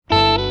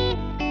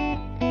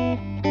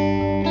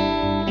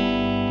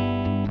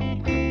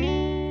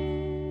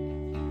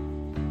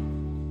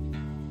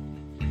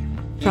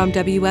From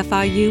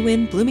WFIU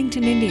in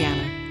Bloomington,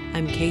 Indiana,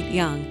 I'm Kate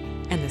Young,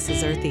 and this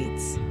is Earth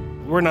Eats.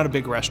 We're not a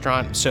big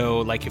restaurant, so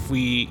like if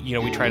we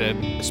try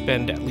to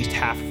spend at least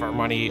half of our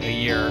money a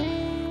year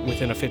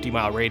within a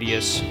 50-mile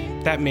radius,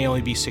 that may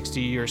only be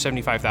 $60,000 or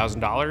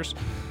 $75,000.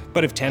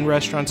 But if 10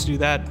 restaurants do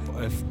that,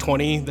 if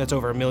 20, that's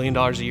over $1 million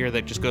a year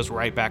that just goes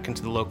right back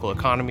into the local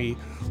economy,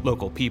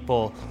 local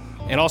people.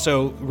 And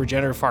also,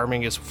 regenerative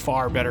farming is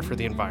far better for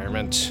the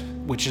environment,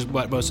 which is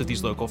what most of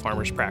these local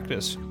farmers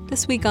practice.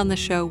 This week on the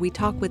show, we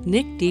talk with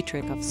Nick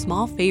Dietrich of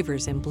Small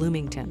Favors in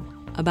Bloomington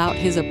about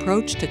his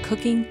approach to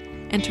cooking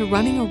and to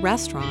running a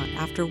restaurant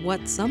after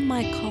what some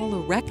might call a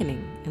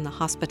reckoning in the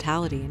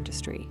hospitality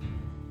industry.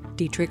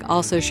 Dietrich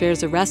also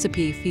shares a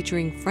recipe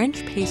featuring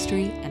French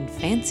pastry and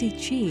fancy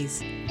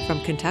cheese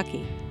from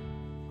Kentucky.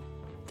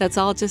 That's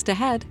all just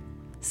ahead.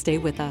 Stay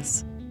with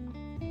us.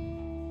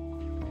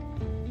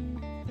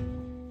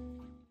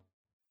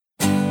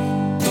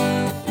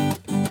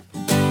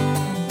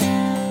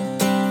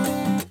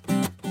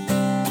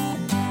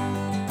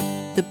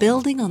 The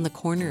building on the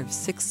corner of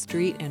 6th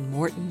Street and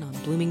Morton on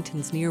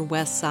Bloomington's near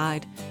west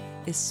side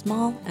is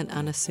small and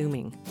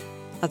unassuming,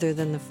 other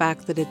than the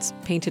fact that it's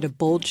painted a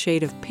bold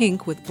shade of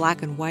pink with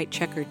black and white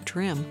checkered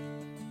trim.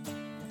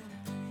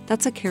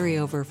 That's a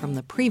carryover from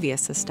the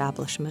previous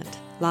establishment,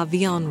 La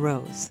Vie en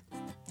Rose.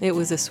 It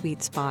was a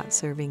sweet spot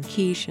serving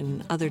quiche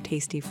and other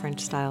tasty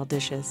French-style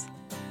dishes.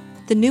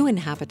 The new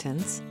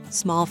inhabitants,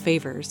 Small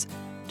Favors,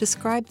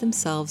 describe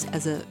themselves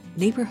as a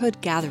neighborhood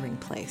gathering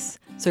place,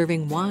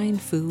 serving wine,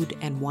 food,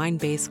 and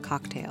wine-based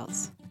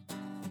cocktails.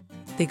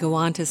 They go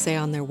on to say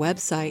on their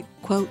website,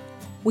 quote,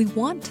 "We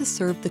want to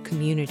serve the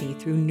community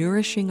through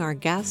nourishing our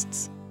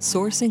guests,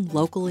 sourcing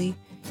locally,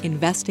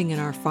 investing in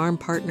our farm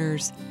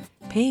partners,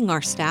 paying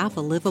our staff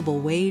a livable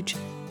wage,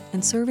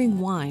 and serving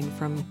wine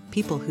from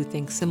people who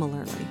think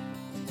similarly."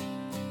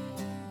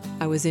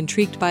 I was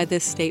intrigued by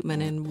this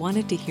statement and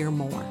wanted to hear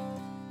more.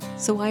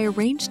 So I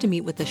arranged to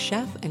meet with the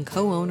chef and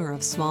co-owner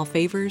of Small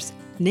Favors,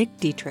 Nick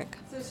Dietrich.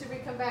 So should we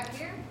come back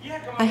here?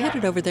 I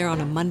headed over there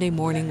on a Monday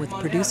morning with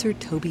producer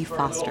Toby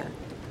Foster.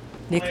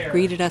 Nick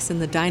greeted us in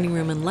the dining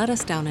room and led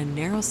us down a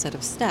narrow set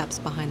of steps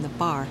behind the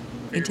bar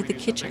into the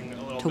kitchen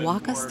to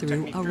walk us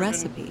through a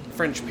recipe.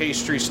 French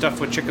pastry stuffed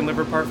with chicken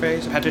liver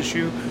parfaits, pâte à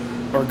choux,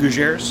 or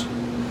gougères.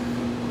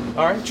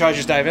 All right, shall I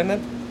just dive in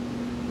then?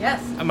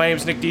 Yes. My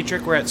name's Nick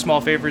Dietrich. We're at Small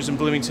Favors in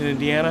Bloomington,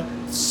 Indiana,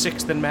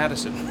 6th and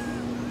Madison.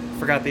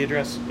 Forgot the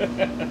address.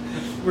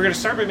 We're going to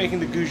start by making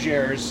the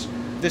gougères.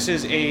 This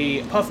is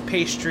a puff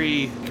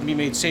pastry. It can be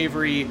made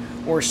savory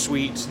or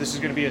sweet. So this is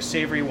going to be a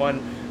savory one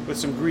with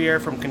some Gruyere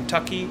from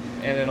Kentucky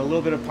and then a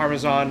little bit of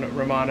Parmesan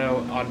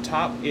Romano on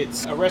top.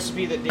 It's a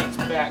recipe that dates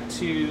back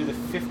to the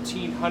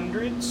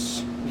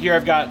 1500s. Here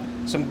I've got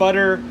some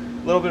butter,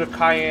 a little bit of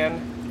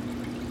cayenne,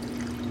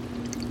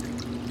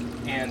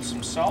 and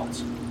some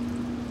salt.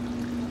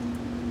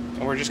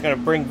 And we're just going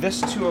to bring this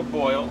to a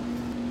boil.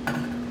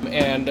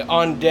 And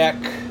on deck,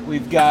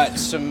 we've got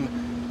some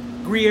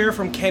Gruyere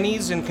from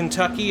Kenny's in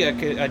Kentucky,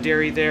 a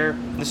dairy there.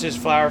 This is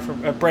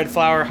bread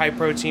flour, high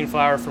protein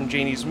flour from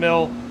Janie's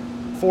Mill.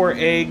 4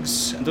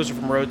 eggs, those are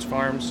from Rhodes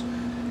Farms.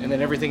 And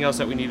then everything else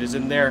that we need is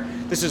in there.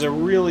 This is a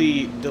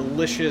really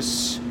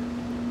delicious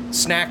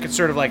snack. It's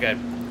sort of like a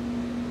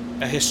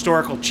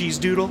historical cheese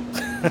doodle.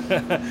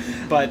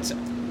 But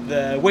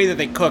the way that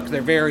they cook,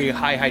 they're very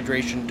high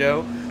hydration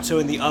dough. So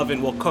in the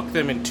oven, we'll cook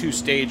them in 2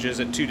 stages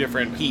at 2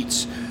 different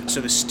heats. So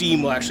the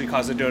steam will actually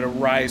cause the dough to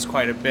rise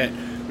quite a bit,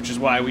 which is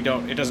why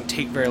it doesn't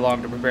take very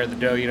long to prepare the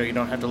dough. You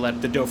don't have to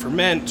let the dough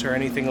ferment or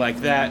anything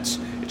like that.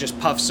 It just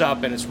puffs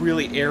up and it's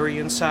really airy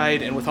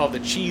inside. And with all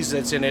the cheese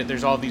that's in it,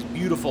 there's all these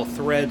beautiful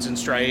threads and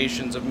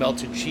striations of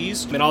melted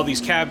cheese and all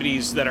these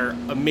cavities that are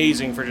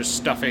amazing for just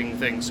stuffing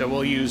things. So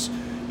we'll use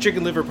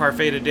chicken liver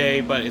parfait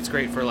today, but it's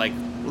great for like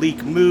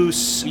leek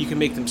mousse. You can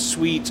make them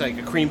sweet, like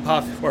a cream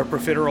puff, or a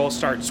profiterole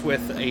starts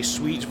with a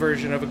sweet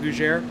version of a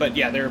gougère. But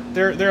yeah,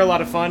 they're a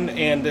lot of fun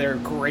and they're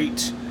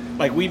great.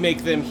 Like we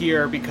make them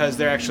here because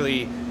they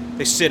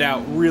sit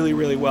out really,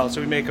 really well. So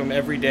we make them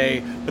every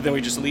day, but then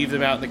we just leave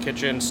them out in the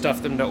kitchen,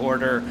 stuff them to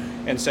order,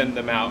 and send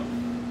them out.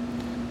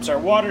 So our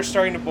water's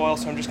starting to boil,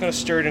 so I'm just going to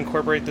stir it and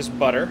incorporate this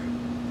butter.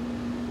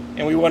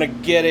 And we want to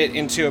get it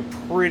into a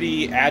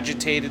pretty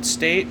agitated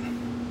state.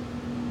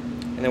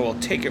 And then we'll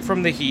take it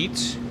from the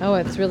heat. Oh,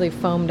 it's really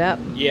foamed up.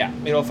 Yeah,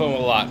 it'll foam a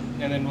lot.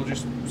 And then we'll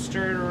just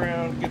stir it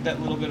around, get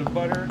that little bit of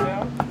butter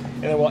down.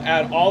 And then we'll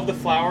add all of the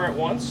flour at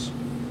once.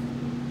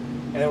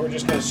 And then we're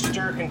just going to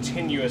stir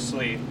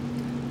continuously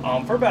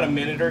for about a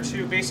minute or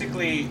 2.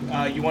 Basically,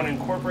 you want to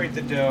incorporate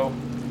the dough,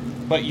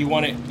 but you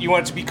want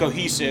it to be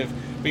cohesive,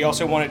 but you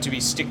also want it to be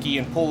sticky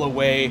and pull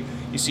away.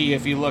 You see,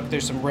 if you look,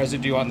 there's some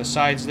residue on the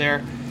sides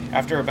there.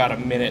 After about a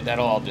minute,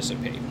 that'll all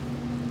dissipate.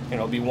 And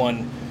it'll be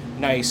one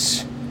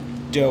nice,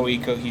 doughy,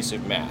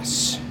 cohesive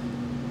mass.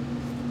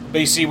 But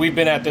you see, we've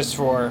been at this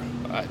for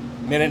a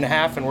minute and a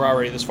half, and we're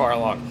already this far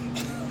along.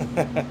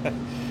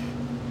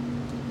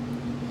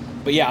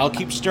 But yeah, I'll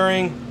keep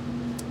stirring,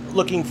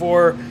 looking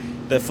for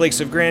the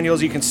flakes of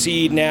granules. You can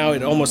see now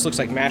it almost looks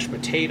like mashed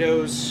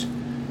potatoes.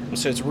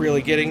 So it's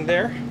really getting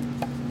there.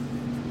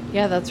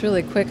 Yeah, that's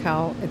really quick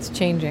how it's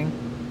changing.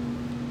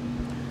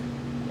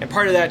 And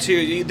part of that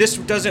too, this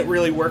doesn't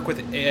really work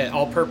with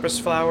all-purpose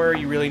flour.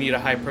 You really need a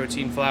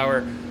high-protein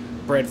flour,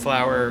 bread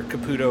flour,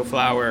 Caputo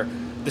flour.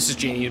 This is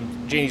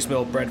Janie's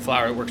Mill bread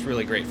flour. It works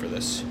really great for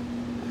this.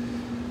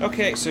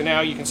 Okay, so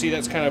now you can see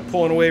that's kind of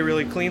pulling away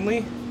really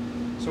cleanly.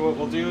 So what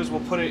we'll do is we'll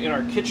put it in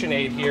our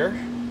KitchenAid here.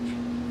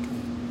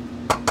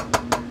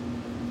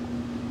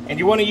 And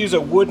you want to use a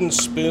wooden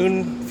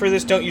spoon for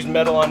this. Don't use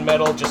metal on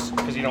metal just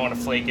because you don't want to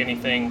flake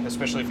anything,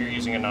 especially if you're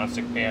using a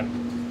nonstick pan.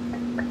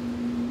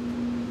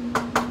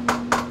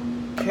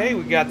 Okay,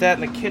 we got that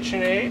in the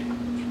KitchenAid.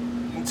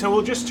 And so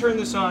we'll just turn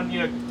this on. You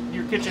know,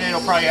 your KitchenAid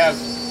will probably have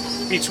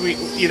between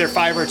either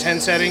 5 or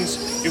 10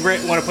 settings. You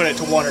want to put it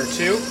to 1 or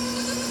 2.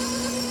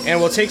 And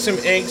we'll take some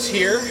eggs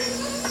here.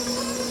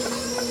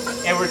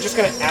 And we're just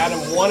going to add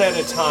them one at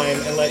a time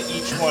and let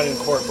each one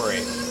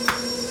incorporate.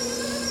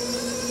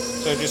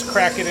 So just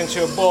crack it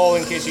into a bowl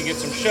in case you get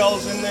some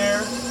shells in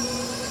there.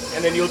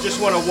 And then you'll just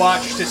want to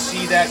watch to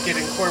see that get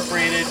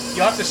incorporated.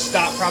 You'll have to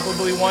stop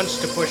probably once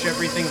to push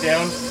everything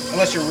down,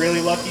 unless you're really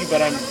lucky,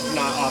 but I'm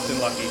not often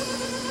lucky.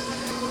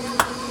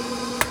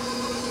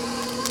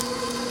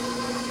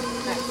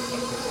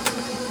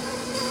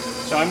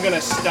 So I'm going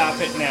to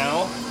stop it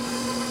now.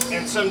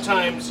 And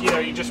sometimes, you know,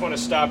 you just want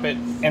to stop it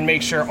and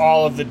make sure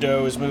all of the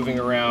dough is moving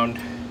around.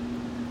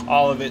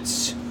 All of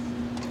it's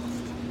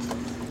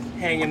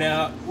hanging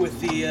out with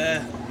the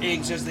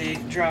eggs as they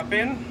drop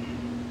in.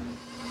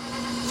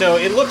 So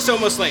it looks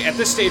almost like, at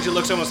this stage, it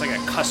looks almost like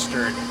a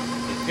custard.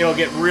 It'll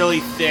get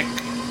really thick,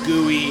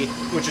 gooey,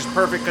 which is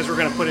perfect because we're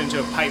going to put it into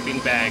a piping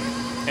bag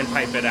and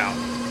pipe it out.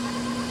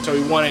 So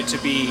we want it to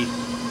be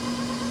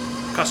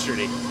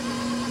custardy.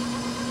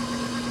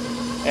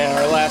 And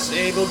our last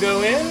egg will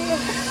go in.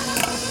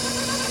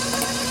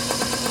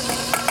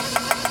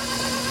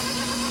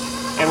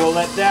 And we'll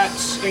let that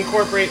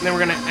incorporate, and then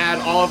we're going to add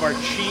all of our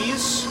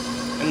cheese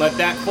and let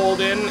that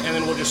fold in, and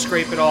then we'll just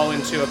scrape it all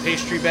into a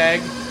pastry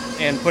bag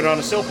and put it on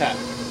a silpat.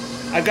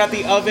 I've got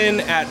the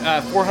oven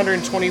at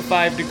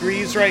 425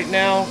 degrees right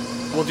now.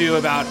 We'll do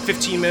about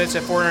 15 minutes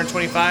at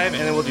 425,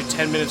 and then we'll do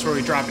 10 minutes where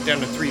we drop it down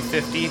to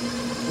 350.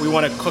 We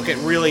want to cook it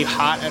really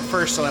hot at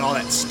first so that all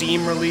that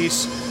steam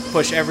release,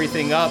 push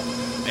everything up,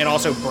 and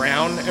also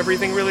brown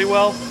everything really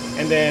well.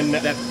 And then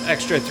that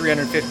extra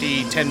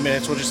 350, 10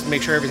 minutes, we'll just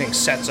make sure everything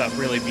sets up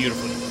really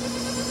beautifully.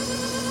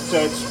 So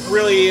it's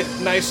really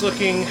nice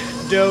looking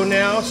dough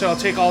now. So I'll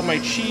take all my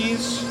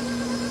cheese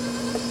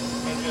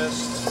and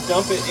just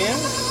dump it in.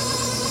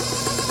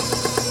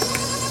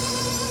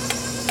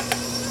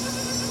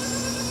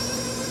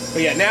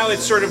 But yeah, now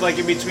it's sort of like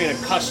in between a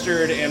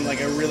custard and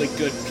like a really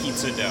good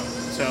pizza dough.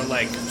 So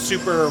like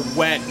super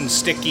wet and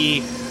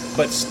sticky,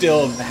 but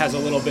still has a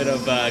little bit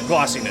of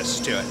glossiness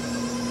to it.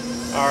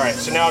 All right,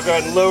 so now I'll go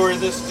ahead and lower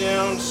this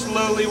down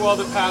slowly while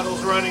the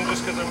paddle's running,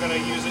 just because I'm going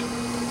to use it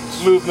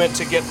movement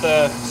to get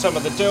some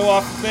of the dough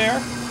off of there.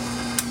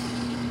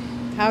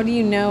 How do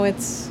you know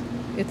it's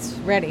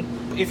ready?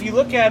 If you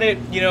look at it,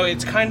 you know,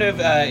 it's kind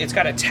of, it's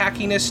got a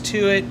tackiness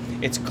to it.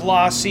 It's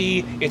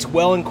glossy. It's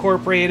well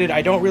incorporated.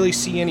 I don't really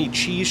see any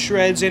cheese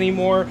shreds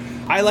anymore.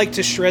 I like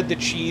to shred the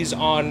cheese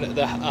on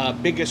the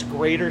biggest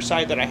grater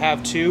side that I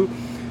have too,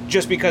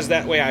 just because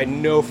that way I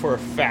know for a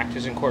fact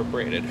it's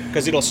incorporated,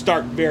 because it'll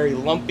start very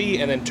lumpy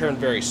and then turn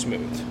very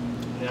smooth.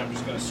 Now I'm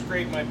just going to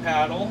scrape my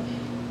paddle.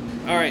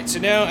 All right, so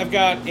now I've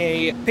got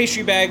a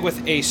pastry bag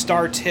with a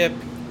star tip,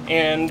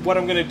 and what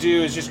I'm going to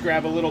do is just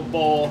grab a little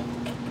bowl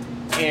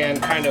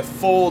and kind of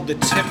fold the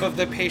tip of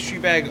the pastry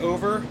bag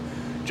over,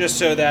 just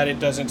so that it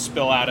doesn't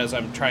spill out as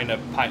I'm trying to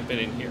pipe it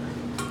in here.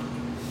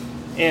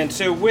 And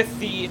so with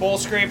the bowl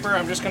scraper,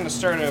 I'm just going to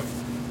start to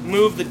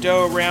move the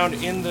dough around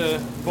in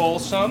the bowl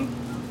some,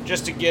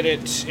 just to get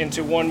it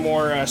into one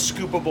more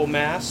scoopable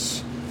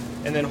mass.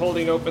 And then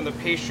holding open the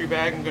pastry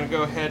bag, I'm going to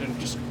go ahead and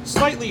just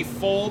slightly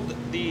fold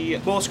the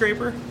bowl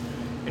scraper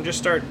and just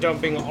start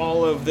dumping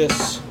all of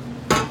this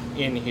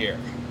in here.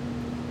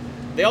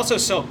 They also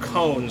sell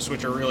cones,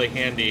 which are really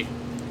handy.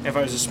 If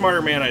I was a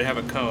smarter man, I'd have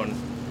a cone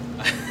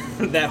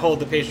that hold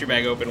the pastry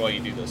bag open while you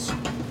do this.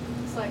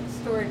 It's like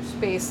storage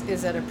space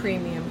is at a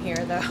premium here,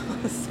 though.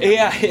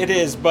 Yeah, it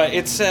is, but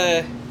it's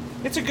a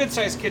good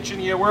sized kitchen.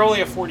 You know, we're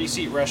only a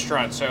 40-seat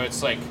restaurant, so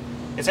it's like,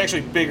 it's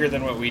actually bigger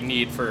than what we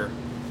need for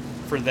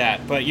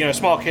that. But you know,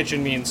 small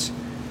kitchen means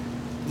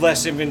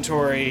less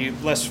inventory,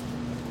 less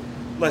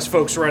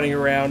folks running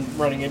around,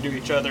 running into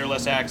each other,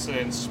 less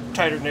accidents,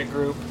 tighter knit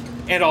group,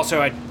 and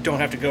also I don't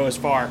have to go as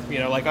far. You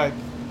know, like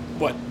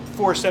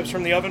 4 steps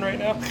from the oven right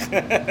now.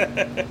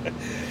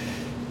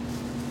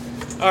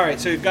 All right,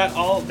 so we've got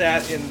all of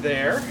that in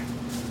there,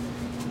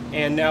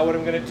 and now what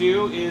I'm going to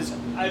do is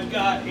I've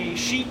got a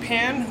sheet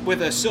pan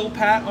with a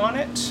silpat on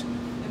it.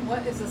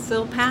 What is a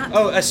silpat?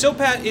 Oh, a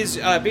silpat is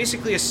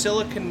basically a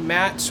silicone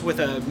mat with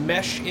a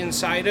mesh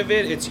inside of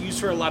it. It's used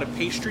for a lot of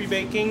pastry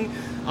baking.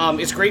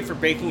 It's great for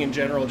baking in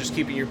general, just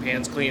keeping your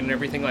pans clean and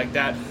everything like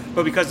that.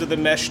 But because of the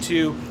mesh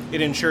too,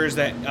 it ensures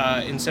that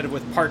instead of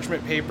with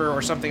parchment paper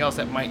or something else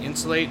that might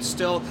insulate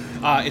still,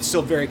 it's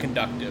still very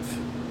conductive.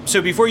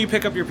 So before you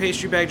pick up your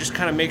pastry bag, just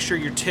kind of make sure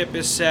your tip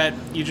is set.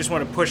 You just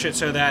want to push it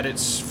so that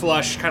it's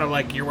flush, kind of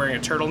like you're wearing a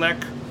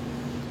turtleneck.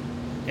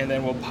 And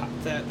then we'll pop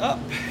that up.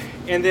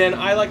 And then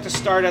I like to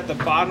start at the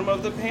bottom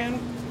of the pan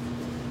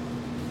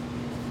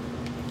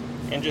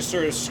and just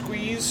sort of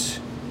squeeze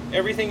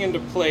everything into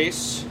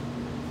place.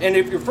 And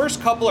if your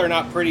first couple are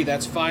not pretty,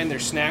 that's fine. They're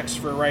snacks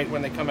for right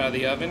when they come out of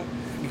the oven.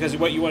 Because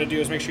what you want to do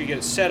is make sure you get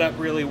it set up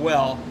really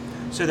well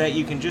so that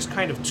you can just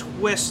kind of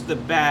twist the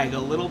bag a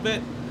little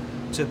bit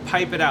to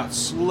pipe it out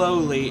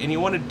slowly. And you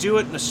want to do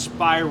it in a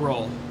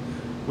spiral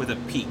with a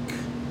peak.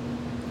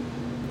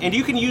 And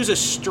you can use a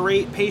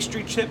straight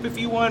pastry tip if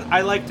you want.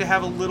 I like to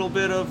have a little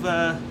bit of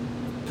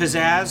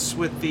pizzazz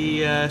with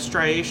the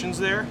striations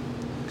there.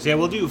 So yeah,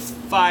 we'll do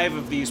 5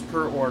 of these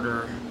per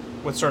order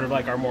with sort of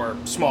like our more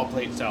small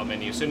plate style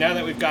menu. So now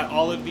that we've got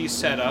all of these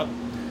set up,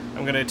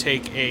 I'm gonna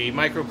take a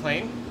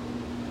microplane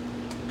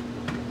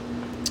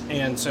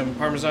and some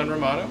Parmesan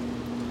Romano.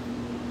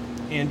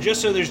 And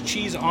just so there's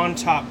cheese on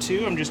top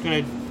too, I'm just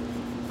gonna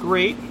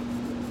grate,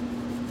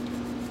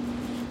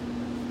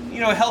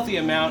 a healthy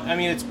amount. I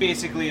mean, it's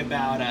basically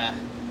about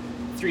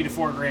 3 to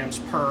 4 grams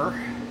per.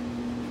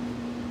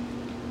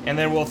 And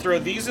then we'll throw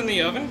these in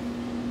the oven.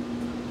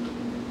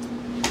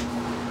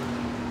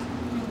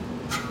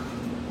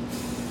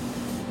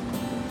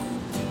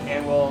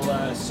 And we'll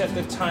set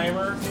the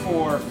timer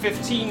for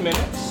 15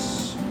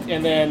 minutes.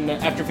 And then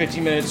after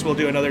 15 minutes, we'll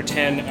do another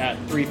 10 at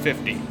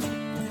 350.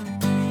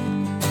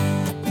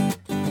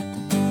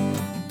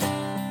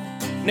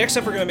 Next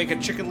up, we're gonna make a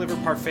chicken liver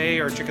parfait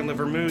or chicken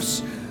liver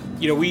mousse.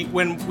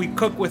 When we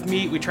cook with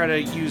meat, we try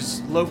to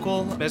use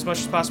local as much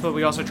as possible.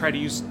 We also try to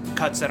use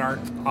cuts that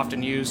aren't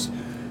often used.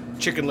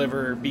 Chicken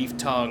liver, beef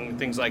tongue,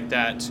 things like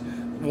that.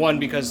 1,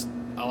 because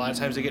a lot of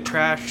times they get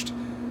trashed.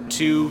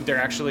 2, they're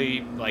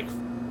actually like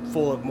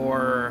full of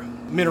more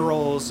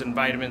minerals and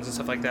vitamins and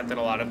stuff like that than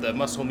a lot of the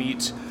muscle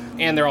meat.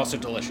 And they're also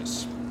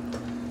delicious.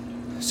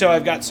 So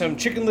I've got some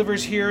chicken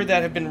livers here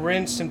that have been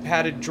rinsed and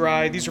patted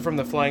dry. These are from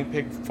the Flying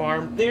Pig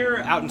Farm. They're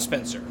out in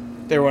Spencer.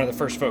 They were one of the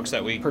first folks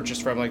that we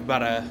purchased from, like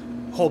about a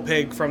whole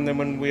pig from them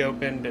when we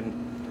opened, and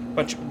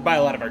buy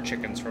a lot of our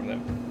chickens from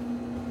them.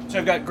 So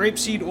I've got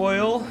grapeseed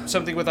oil,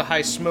 something with a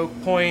high smoke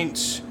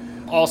point.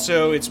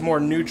 Also, it's more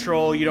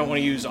neutral. You don't want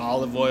to use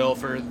olive oil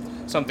for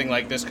something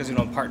like this because you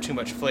don't impart too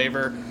much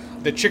flavor.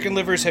 The chicken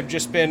livers have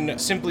just been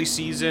simply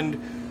seasoned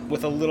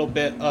with a little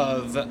bit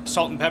of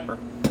salt and pepper.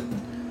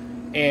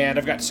 And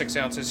I've got 6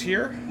 ounces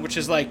here, which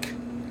is like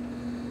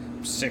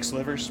 6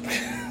 livers.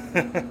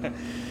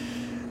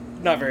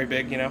 Not very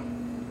big,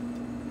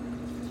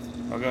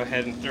 I'll go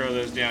ahead and throw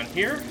those down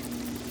here.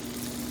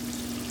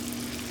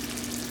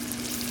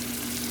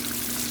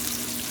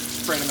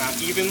 Spread them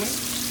out evenly.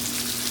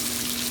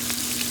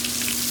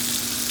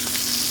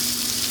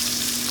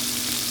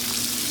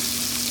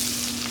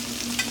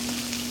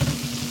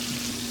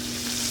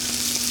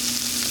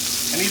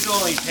 And these will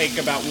only take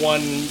about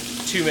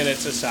 1-2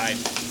 minutes aside.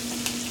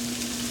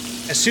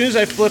 As soon as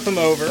I flip them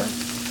over,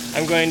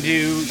 I'm going to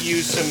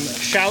use some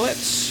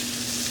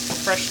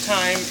shallots, fresh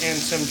thyme, and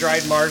some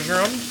dried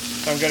marjoram.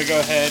 So I'm going to go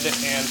ahead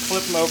and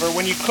flip them over.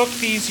 When you cook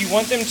these, you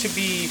want them to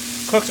be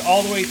cooked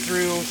all the way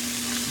through,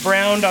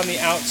 browned on the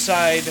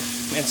outside,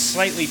 and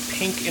slightly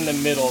pink in the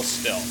middle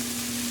still.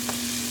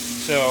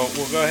 So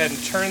we'll go ahead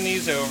and turn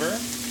these over.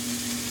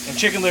 And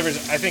chicken livers,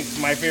 I think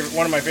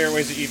one of my favorite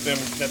ways to eat them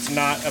that's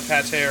not a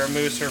pate or a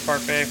mousse or a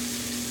parfait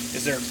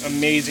is they're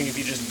amazing if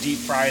you just deep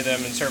fry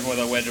them and serve them with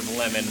a wedge of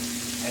lemon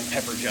and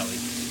pepper jelly.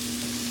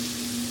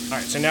 All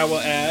right, so now we'll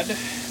add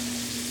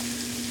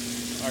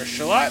our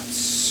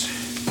shallots,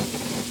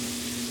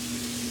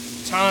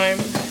 thyme,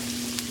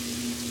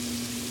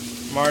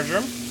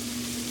 marjoram,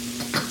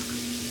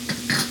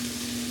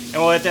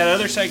 and we'll let that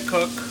other side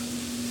cook,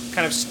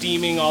 kind of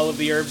steaming all of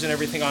the herbs and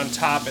everything on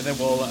top, and then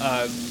we'll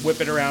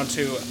whip it around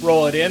to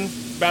roll it in.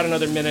 About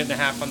another 1.5 minutes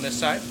on this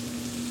side.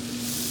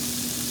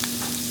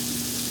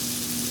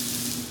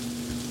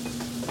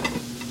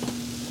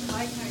 I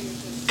like how you're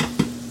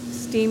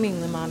just steaming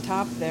them on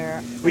top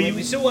there. Well,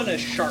 you still want a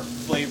sharp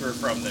flavor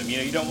from them.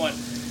 You don't want,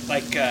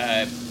 like,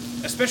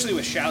 especially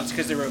with shallots,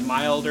 because they're a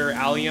milder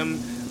allium,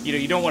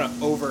 you don't want to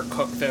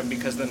overcook them,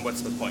 because then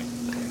what's the point?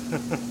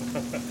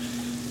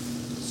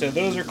 So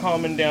those are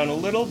calming down a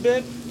little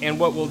bit, and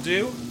what we'll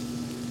do,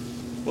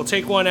 we'll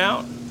take one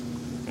out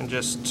and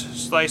just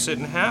slice it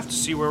in half to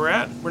see where we're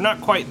at. We're not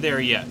quite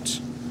there yet.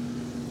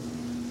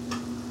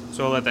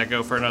 So we'll let that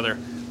go for another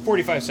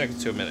 45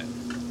 seconds to a minute.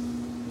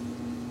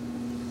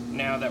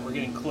 Now that we're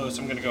getting close,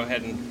 I'm going to go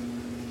ahead and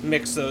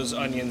mix those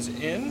onions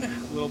in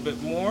a little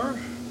bit more.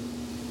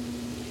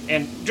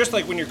 And just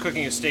like when you're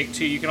cooking a steak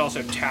too, you can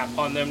also tap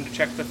on them to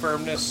check the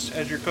firmness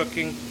as you're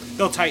cooking.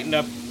 They'll tighten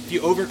up. If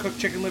you overcook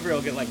chicken liver,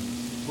 it'll get like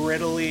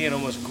brittly and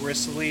almost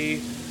gristly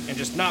and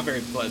just not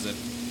very pleasant.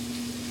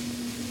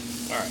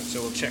 Alright,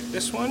 so we'll check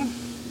this one.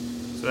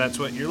 So that's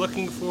what you're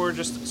looking for,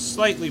 just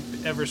slightly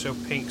ever so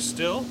pink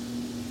still.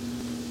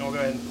 And we'll go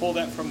ahead and pull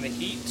that from the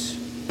heat.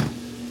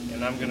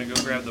 And I'm gonna go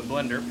grab the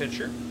blender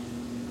pitcher.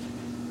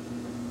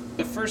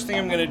 The first thing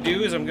I'm gonna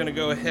do is I'm gonna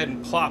go ahead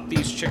and plop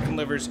these chicken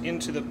livers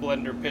into the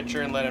blender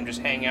pitcher and let them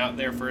just hang out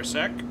there for a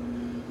sec.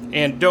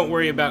 And don't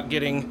worry about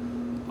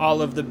getting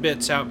all of the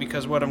bits out,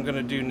 because what I'm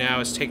gonna do now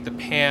is take the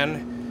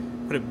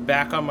pan, put it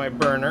back on my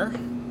burner,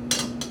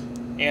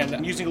 and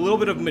I'm using a little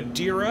bit of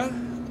Madeira,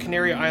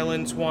 Canary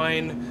Islands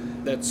wine,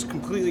 that's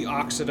completely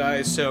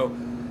oxidized, so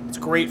it's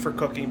great for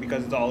cooking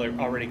because it's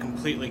already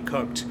completely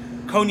cooked.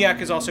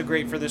 Cognac is also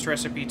great for this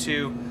recipe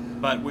too,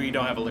 but we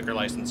don't have a liquor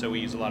license, so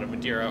we use a lot of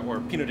Madeira or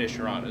Pinot de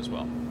Chiron as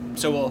well.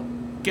 So we'll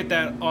get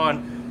that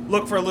on.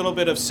 Look for a little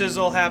bit of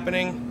sizzle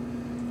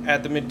happening.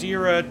 Add the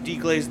Madeira,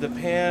 deglaze the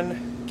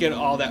pan, get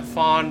all that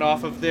fond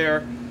off of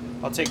there.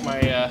 I'll take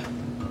my,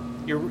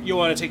 you'll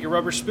want to take your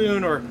rubber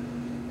spoon or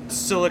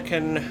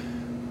silicone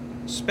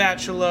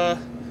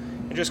spatula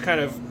and just kind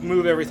of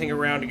move everything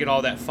around to get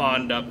all that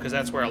fond up, because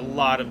that's where a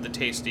lot of the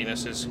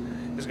tastiness is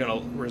going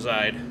to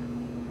reside.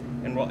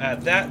 And we'll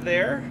add that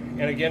there.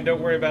 And again,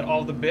 don't worry about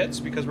all the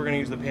bits because we're going to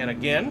use the pan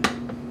again.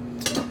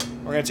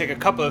 We're going to take a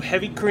cup of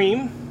heavy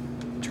cream,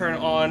 turn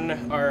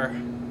on our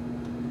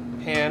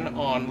pan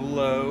on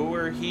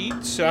lower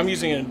heat. So I'm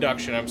using an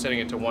induction. I'm setting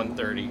it to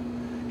 130.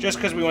 Just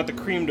because we want the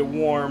cream to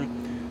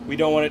warm. We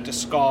don't want it to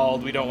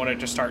scald. We don't want it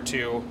to start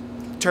to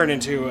turn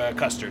into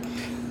custard.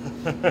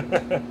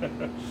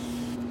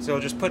 So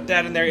just put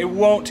that in there. It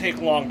won't take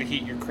long to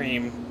heat your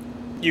cream.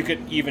 You could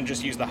even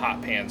just use the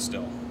hot pan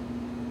still.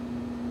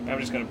 I'm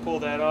just going to pull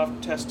that off,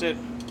 test it.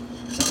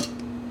 It's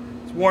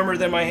warmer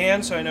than my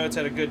hand, so I know it's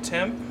at a good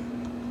temp.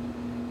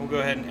 We'll go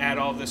ahead and add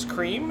all this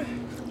cream.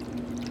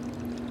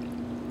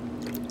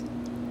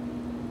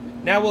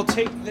 Now we'll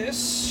take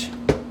this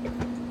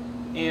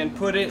and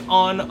put it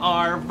on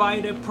our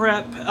Vita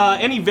Prep.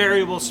 Any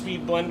variable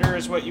speed blender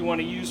is what you want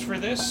to use for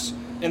this.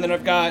 And then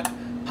I've got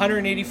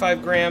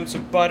 185 grams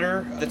of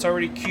butter that's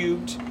already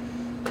cubed.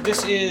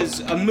 This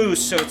is a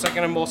mousse, so it's like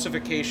an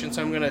emulsification,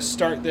 so I'm going to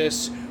start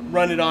this,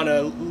 run it on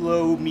a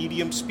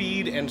low-medium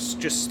speed, and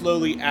just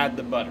slowly add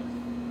the butter.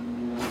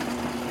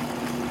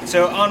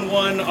 So on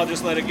one, I'll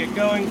just let it get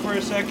going for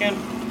a second.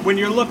 When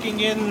you're looking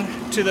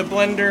into the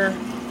blender,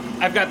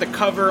 I've got the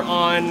cover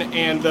on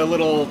and the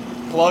little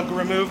plug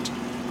removed.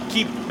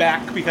 Keep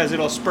back because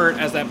it'll spurt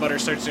as that butter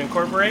starts to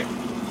incorporate.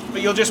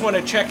 But you'll just want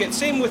to check it.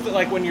 Same with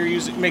like when you're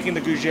making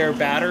the gougere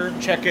batter.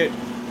 Check it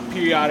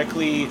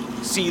periodically.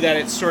 See that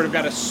it's sort of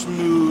got a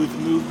smooth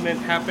movement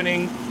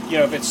happening. You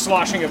know, if it's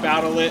sloshing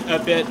about a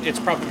bit, it's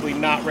probably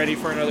not ready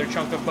for another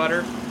chunk of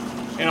butter.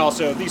 And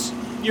also,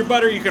 your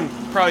butter you can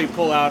probably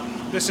pull out.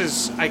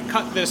 I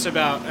cut this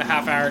about a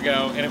half hour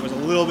ago, and it was a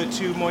little bit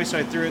too moist, so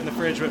I threw it in the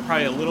fridge, but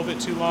probably a little bit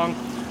too long.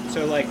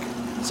 So like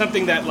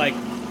something that like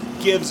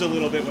gives a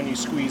little bit when you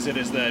squeeze it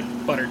is the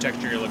butter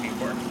texture you're looking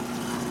for.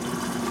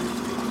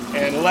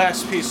 And the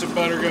last piece of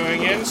butter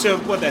going in. So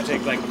what'd that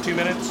take, like 2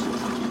 minutes?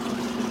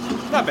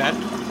 Not bad.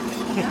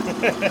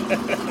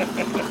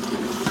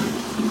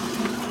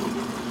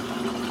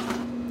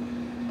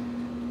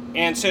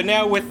 And so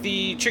now with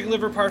the chicken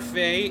liver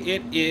parfait,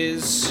 it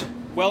is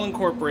well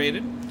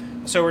incorporated.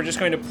 So we're just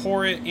going to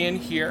pour it in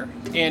here.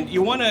 And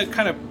you want to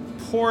kind of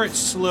pour it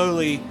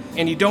slowly,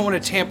 and you don't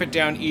want to tamp it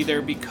down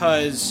either,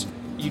 because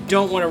you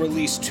don't want to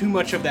release too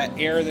much of that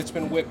air that's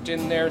been whipped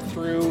in there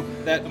through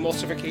that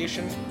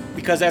emulsification,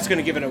 because that's going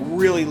to give it a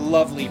really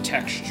lovely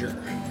texture.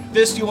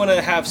 This you want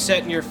to have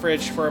set in your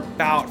fridge for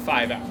about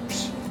 5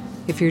 hours.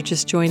 If you're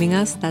just joining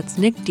us, that's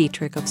Nick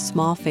Dietrich of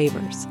Small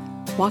Favors,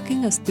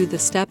 walking us through the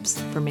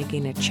steps for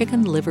making a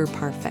chicken liver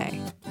parfait.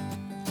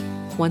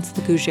 Once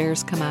the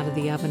gougeres come out of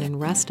the oven and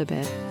rest a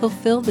bit, he'll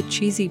fill the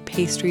cheesy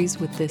pastries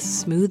with this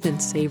smooth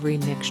and savory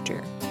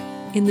mixture.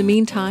 In the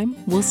meantime,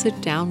 we'll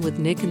sit down with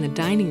Nick in the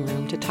dining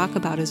room to talk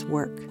about his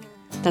work.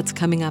 That's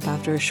coming up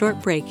after a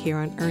short break here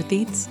on Earth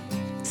Eats.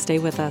 Stay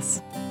with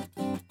us.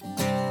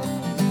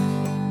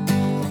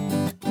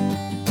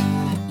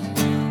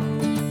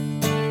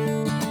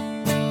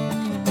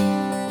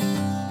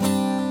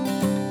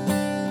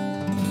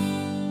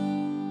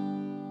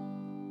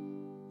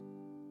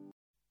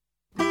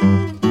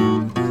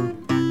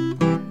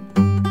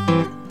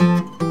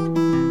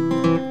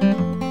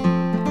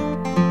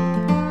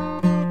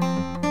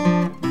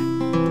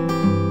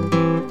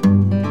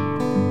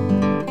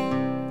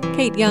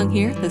 Kate Young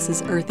here, this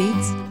is Earth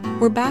Eats.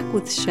 We're back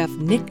with Chef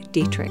Nick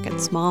Dietrich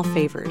at Small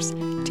Favors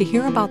to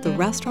hear about the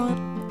restaurant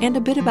and a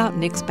bit about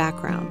Nick's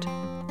background.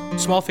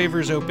 Small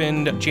Favors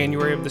opened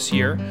January of this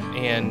year,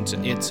 and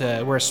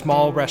we're a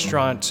small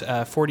restaurant,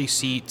 40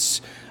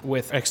 seats,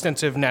 with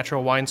extensive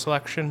natural wine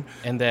selection,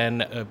 and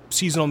then a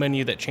seasonal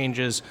menu that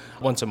changes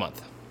once a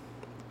month.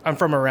 I'm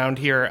from around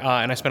here,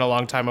 and I spent a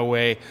long time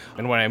away,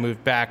 and when I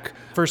moved back,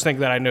 first thing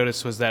that I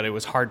noticed was that it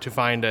was hard to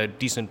find a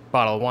decent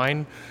bottle of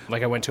wine.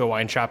 Like, I went to a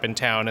wine shop in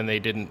town, and they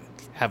didn't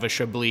have a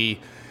Chablis,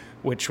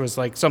 which was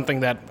like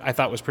something that I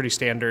thought was pretty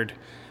standard.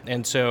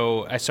 And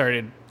so I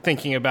started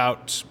thinking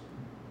about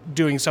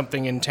doing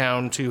something in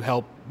town to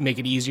help make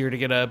it easier to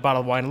get a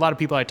bottle of wine. A lot of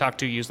people I talk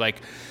to use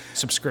like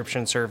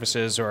subscription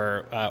services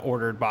or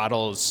ordered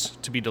bottles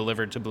to be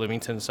delivered to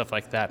Bloomington and stuff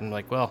like that. And I'm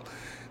like, well,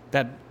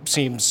 that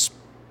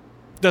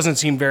doesn't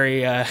seem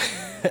very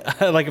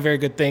like a very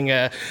good thing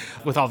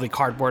with all the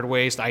cardboard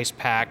waste, ice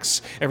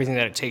packs, everything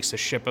that it takes to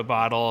ship a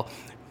bottle,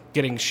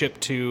 getting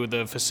shipped to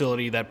the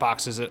facility that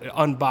boxes it,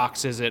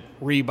 unboxes it,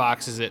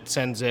 reboxes it,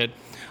 sends it.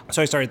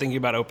 So I started thinking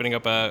about opening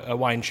up a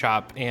wine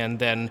shop, and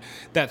then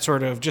that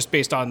sort of, just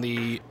based on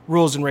the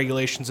rules and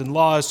regulations and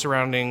laws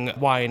surrounding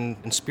wine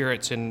and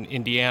spirits in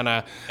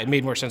Indiana, it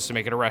made more sense to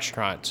make it a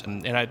restaurant.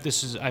 And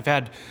I've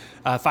had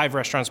 5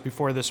 restaurants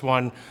before this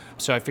one,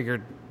 so I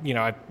figured,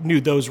 I knew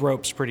those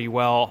ropes pretty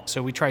well.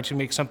 So we tried to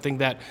make something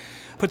that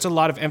puts a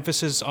lot of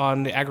emphasis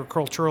on the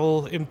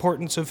agricultural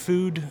importance of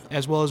food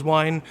as well as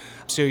wine.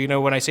 So,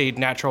 when I say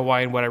natural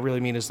wine, what I really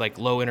mean is like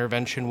low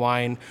intervention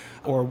wine,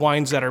 or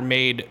wines that are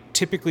made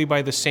typically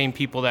by the same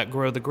people that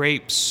grow the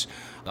grapes.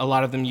 A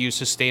lot of them use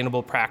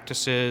sustainable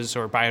practices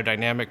or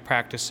biodynamic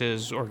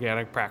practices,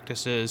 organic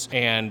practices,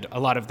 and a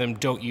lot of them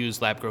don't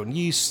use lab-grown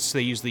yeasts.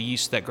 They use the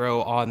yeasts that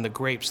grow on the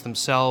grapes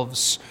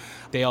themselves.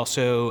 They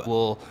also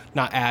will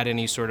not add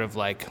any sort of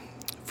like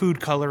food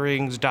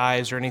colorings,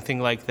 dyes, or anything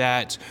like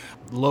that.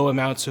 Low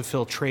amounts of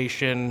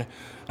filtration.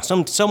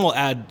 Some will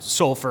add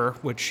sulfur,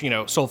 which,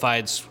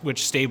 sulfides,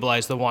 which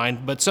stabilize the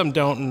wine, but some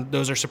don't, and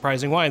those are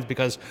surprising wines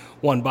because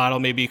one bottle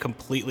may be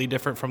completely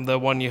different from the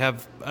one you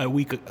have a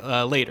week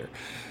later.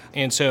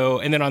 And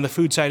then on the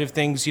food side of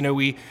things,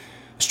 we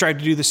strive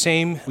to do the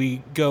same.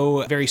 We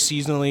go very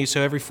seasonally,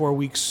 so every 4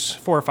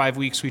 or 5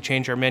 weeks, we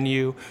change our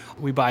menu.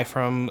 We buy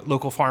from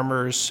local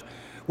farmers.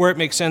 Where it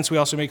makes sense, we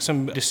also make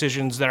some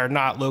decisions that are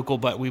not local,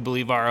 but we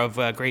believe are of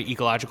great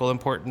ecological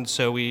importance.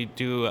 So we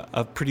do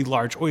a pretty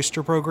large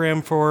oyster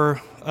program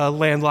for a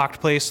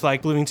landlocked place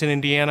like Bloomington,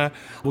 Indiana.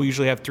 We'll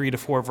usually have 3 to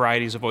 4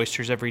 varieties of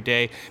oysters every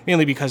day,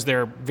 mainly because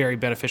they're very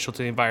beneficial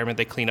to the environment.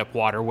 They clean up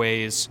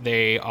waterways.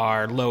 They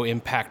are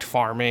low-impact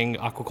farming,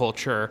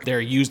 aquaculture.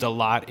 They're used a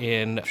lot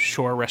in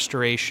shore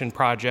restoration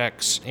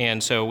projects,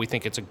 and so we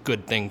think it's a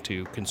good thing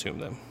to consume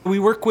them. We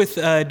work with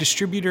a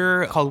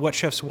distributor called What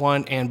Chefs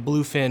Want and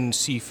Bluefin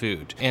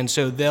Seafood, and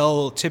so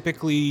they'll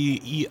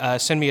typically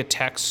send me a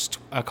text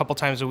a couple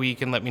times a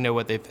week and let me know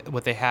what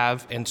they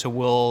have, and so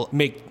we'll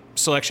make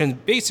selection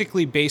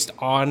basically based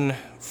on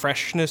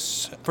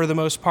freshness for the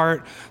most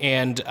part,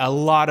 and a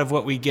lot of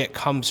what we get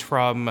comes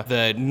from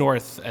the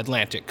North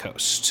Atlantic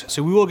coast.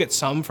 So we will get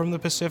some from the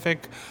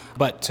Pacific,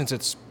 but since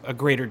it's a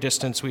greater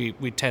distance, we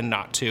tend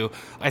not to.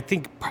 I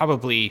think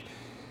probably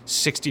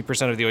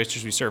 60% of the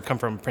oysters we serve come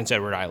from Prince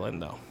Edward Island,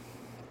 though.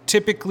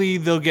 Typically,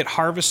 they'll get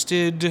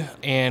harvested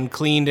and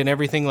cleaned and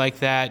everything like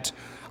that,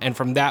 and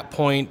from that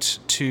point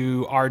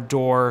to our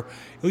door,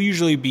 it'll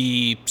usually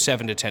be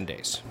 7 to 10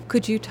 days.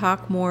 Could you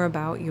talk more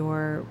about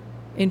your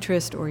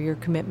interest or your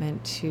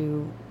commitment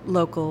to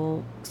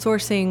local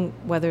sourcing,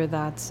 whether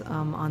that's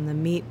on the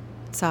meat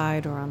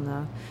side or on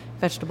the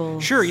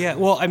vegetables? Sure, yeah.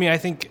 Well, I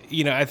think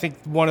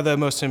one of the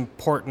most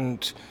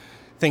important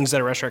things that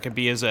a restaurant can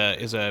be is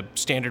a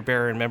standard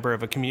bearer and member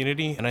of a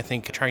community, and I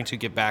think trying to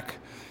give back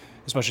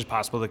as much as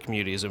possible to the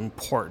community is an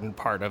important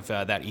part of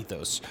that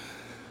ethos.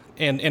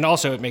 And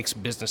also it makes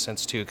business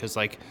sense too, because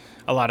like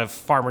a lot of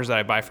farmers that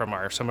I buy from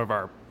are some of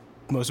our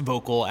most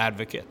vocal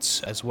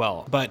advocates as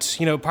well. But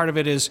part of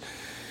it is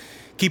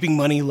keeping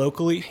money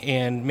locally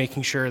and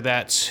making sure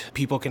that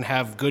people can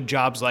have good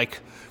jobs like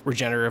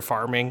regenerative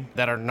farming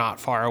that are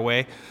not far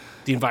away.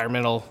 The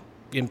environmental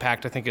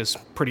impact, I think, is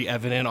pretty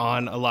evident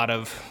on a lot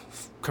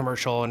of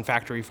commercial and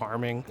factory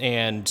farming,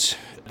 and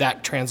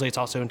that translates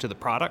also into the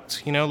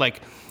product.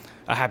 Like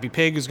a happy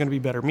pig is going to be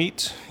better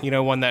meat,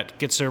 one that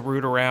gets to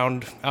root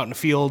around out in the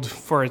field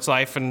for its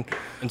life, and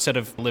instead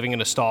of living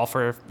in a stall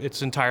for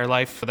its entire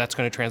life, that's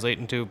going to translate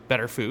into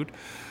better food.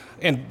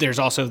 And there's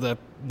also the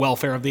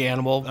welfare of the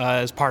animal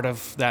as part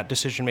of that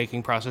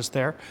decision-making process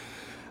there.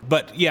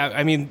 But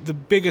yeah, the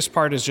biggest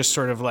part is just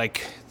sort of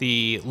like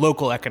the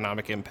local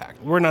economic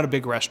impact. We're not a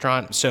big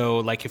restaurant, so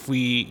like if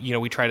we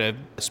try to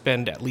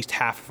spend at least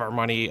half of our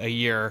money a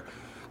year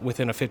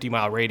within a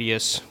 50-mile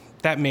radius,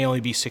 that may only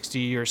be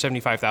 $60,000 or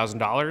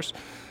 $75,000.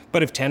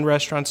 But if 10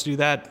 restaurants do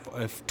that,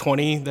 if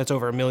 20, that's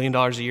over $1 million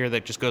a year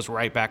that just goes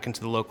right back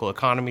into the local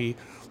economy,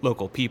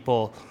 local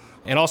people.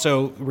 And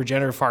also,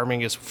 regenerative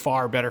farming is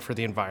far better for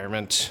the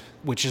environment,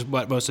 which is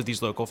what most of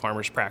these local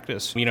farmers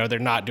practice. They're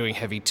not doing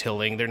heavy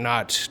tilling. They're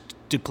not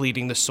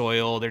depleting the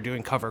soil. They're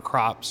doing cover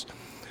crops.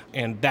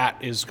 And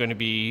that is going to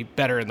be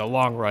better in the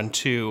long run,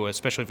 too,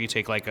 especially if you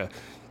take like a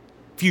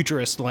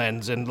futurist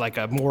lens and like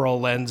a moral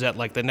lens at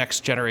like the next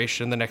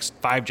generation, the next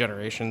 5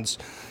 generations.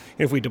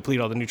 If we deplete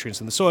all the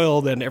nutrients in the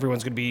soil, then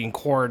everyone's going to be eating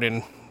corn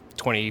in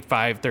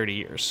 25, 30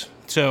 years.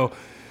 So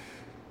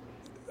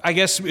I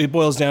guess it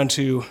boils down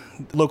to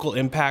local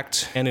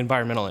impact and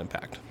environmental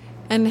impact.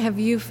 And have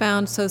you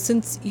found, so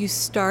since you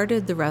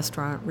started the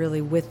restaurant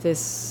really with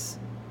this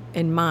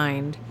in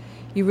mind,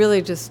 you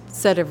really just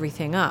set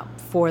everything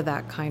up for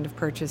that kind of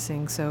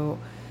purchasing. So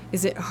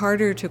is it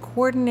harder to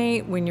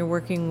coordinate when you're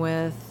working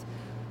with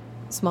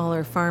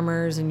smaller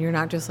farmers and you're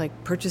not just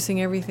like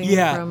purchasing everything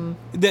from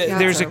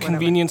there's a or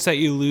convenience that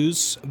you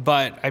lose,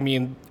 but I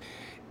mean,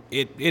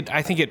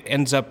 I think it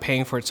ends up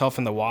paying for itself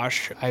in the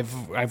wash.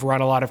 I've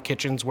run a lot of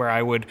kitchens where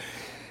I would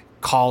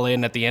call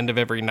in at the end of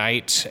every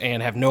night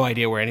and have no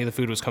idea where any of the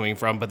food was coming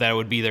from, but that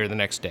would be there the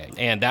next day.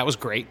 And that was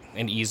great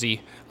and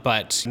easy.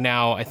 But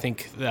now I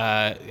think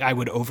I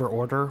would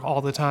overorder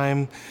all the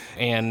time,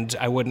 and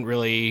I wouldn't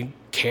really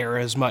care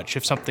as much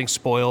if something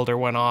spoiled or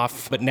went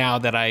off. But now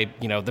that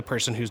the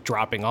person who's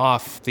dropping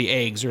off the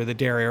eggs or the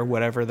dairy or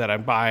whatever that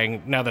I'm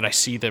buying, now that I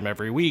see them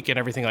every week and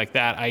everything like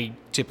that, I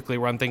typically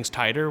run things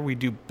tighter. We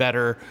do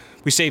better.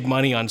 We save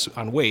money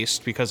on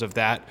waste because of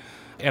that.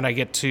 And I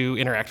get to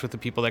interact with the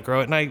people that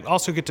grow it. And I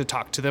also get to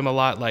talk to them a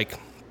lot. Like,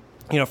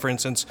 for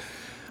instance,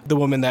 the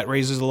woman that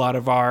raises a lot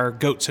of our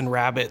goats and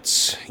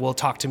rabbits will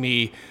talk to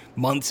me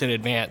months in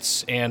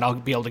advance, and I'll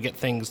be able to get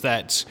things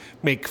that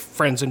make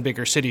friends in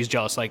bigger cities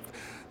jealous, like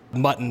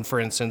mutton, for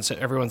instance.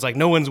 Everyone's like,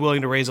 no one's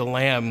willing to raise a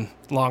lamb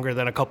longer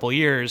than a couple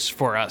years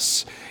for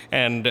us.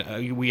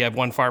 And we have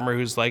one farmer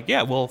who's like,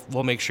 yeah, we'll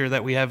make sure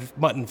that we have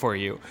mutton for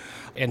you.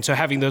 And so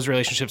having those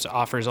relationships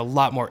offers a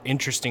lot more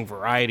interesting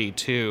variety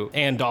too.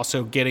 And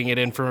also getting it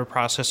in from a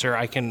processor,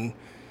 I can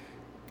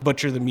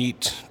butcher the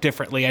meat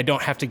differently. I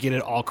don't have to get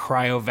it all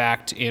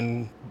cryovac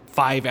in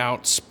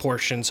 5-ounce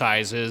portion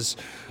sizes.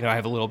 I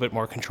have a little bit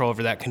more control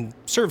over that, can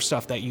serve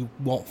stuff that you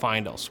won't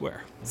find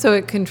elsewhere. So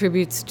it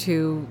contributes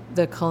to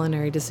the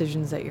culinary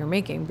decisions that you're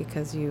making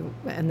that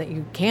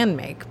you can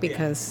make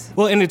because... Yeah.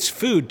 Well, and it's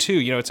food too,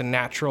 it's a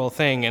natural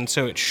thing, and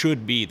so it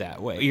should be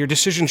that way. Your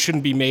decision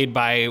shouldn't be made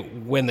by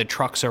when the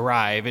trucks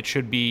arrive. It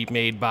should be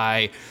made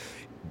by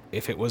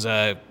if there was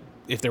a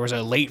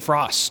late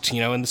frost,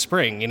 in the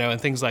spring,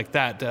 and things like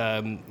that.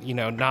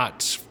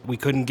 Not we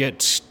couldn't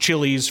get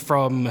chilies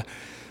from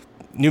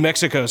New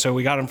Mexico, so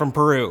we got them from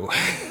Peru.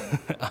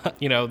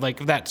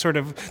 Like that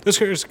those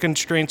sort of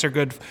constraints are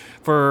good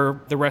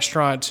for the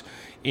restaurant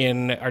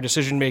in our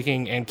decision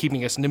making and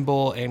keeping us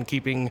nimble and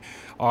keeping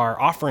our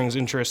offerings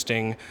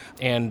interesting.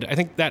 And I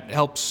think that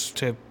helps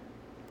to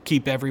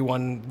keep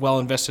everyone well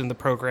invested in the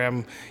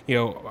program,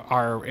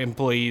 our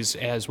employees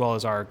as well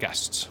as our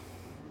guests.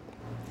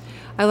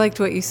 I liked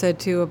what you said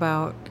too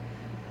about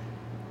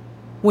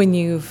when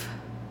you've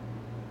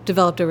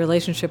developed a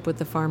relationship with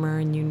the farmer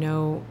and you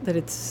know that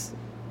it's,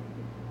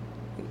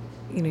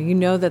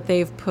 that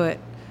they've put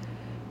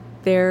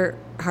their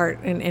heart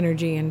and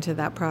energy into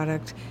that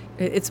product.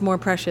 It's more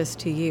precious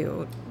to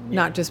you,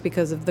 not just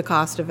because of the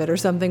cost of it or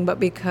something, but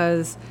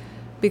because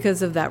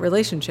of that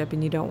relationship,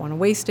 and you don't want to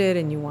waste it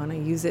and you want to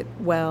use it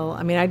well.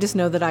 I mean, I just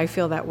know that I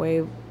feel that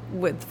way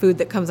with food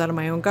that comes out of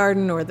my own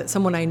garden or that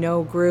someone I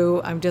know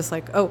grew. I'm just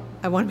like, oh,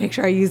 I want to make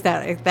sure I use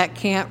that. That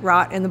can't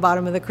rot in the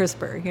bottom of the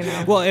crisper,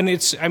 Well, and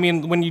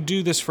when you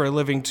do this for a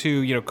living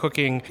too,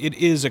 cooking, it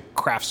is a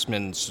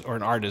craftsman's or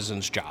an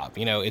artisan's job.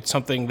 It's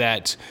something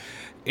that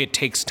it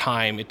takes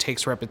time, it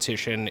takes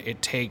repetition,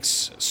 it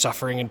takes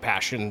suffering and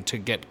passion to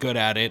get good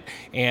at it.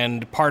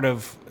 And part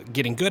of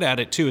getting good at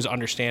it too is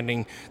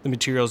understanding the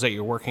materials that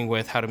you're working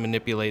with, how to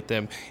manipulate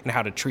them and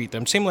how to treat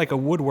them. Same like a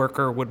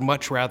woodworker would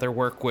much rather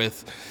work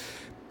with,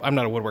 I'm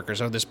not a woodworker,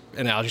 so this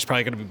analogy is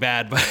probably going to be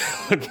bad, but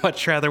would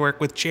much rather work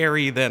with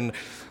cherry than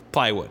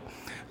plywood.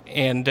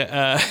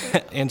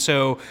 And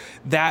so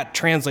that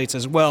translates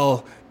as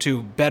well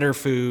to better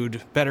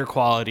food, better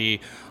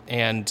quality,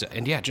 and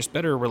just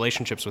better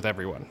relationships with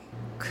everyone.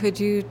 Could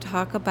you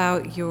talk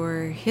about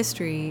your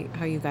history,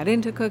 how you got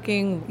into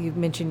cooking? You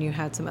mentioned you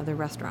had some other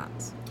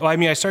restaurants. Well,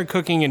 I started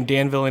cooking in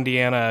Danville,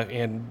 Indiana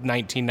in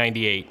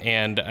 1998,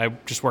 and I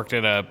just worked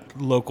at a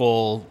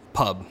local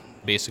pub,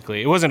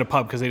 basically. It wasn't a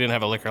pub because they didn't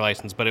have a liquor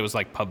license, but it was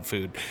like pub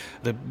food.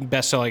 The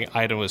best-selling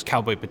item was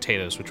cowboy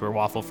potatoes, which were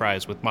waffle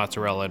fries with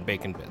mozzarella and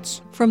bacon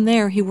bits. From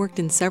there, he worked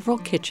in several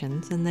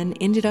kitchens and then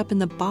ended up in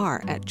the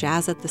bar at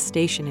Jazz at the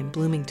Station in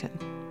Bloomington.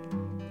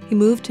 He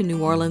moved to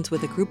New Orleans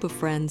with a group of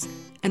friends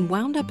and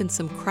wound up in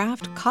some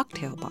craft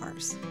cocktail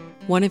bars.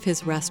 One of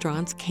his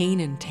restaurants,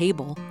 Cane and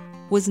Table,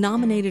 was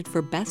nominated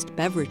for Best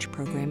Beverage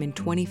Program in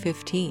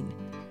 2015.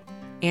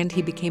 And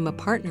he became a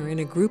partner in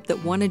a group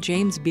that won a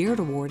James Beard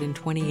Award in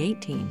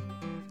 2018.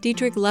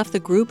 Dietrich left the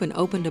group and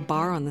opened a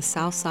bar on the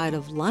south side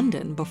of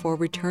London before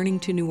returning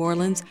to New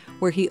Orleans,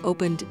 where he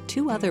opened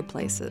 2 other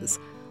places,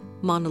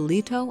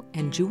 Monolito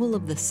and Jewel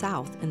of the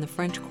South in the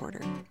French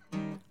Quarter.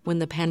 When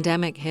the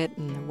pandemic hit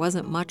and there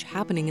wasn't much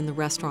happening in the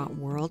restaurant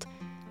world,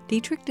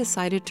 Dietrich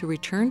decided to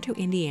return to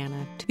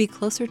Indiana to be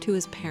closer to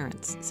his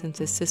parents, since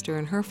his sister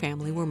and her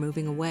family were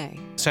moving away.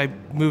 So I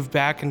moved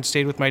back and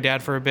stayed with my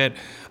dad for a bit.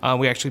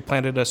 We actually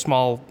planted a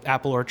small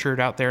apple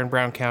orchard out there in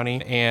Brown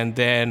County, and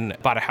then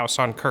bought a house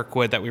on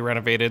Kirkwood that we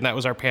renovated, and that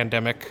was our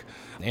pandemic.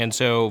 And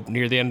so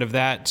near the end of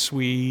that,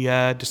 we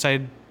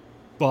decided,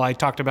 I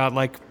talked about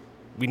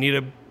we need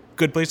a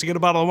good place to get a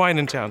bottle of wine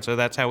in town. So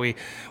that's how we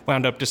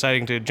wound up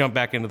deciding to jump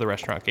back into the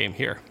restaurant game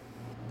here.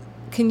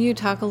 Can you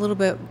talk a little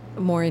bit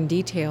more in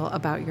detail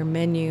about your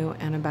menu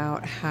and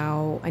about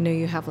how, I know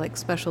you have like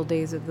special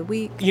days of the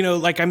week?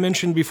 Like I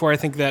mentioned before, I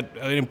think that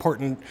an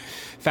important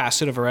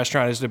facet of a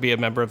restaurant is to be a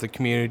member of the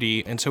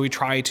community. And so we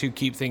try to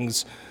keep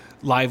things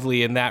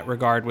lively in that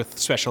regard with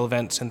special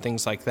events and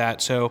things like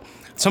that. So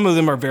some of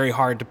them are very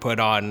hard to put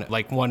on.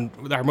 Like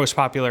our most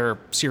popular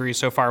series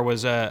so far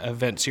was an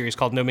event series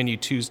called No Menu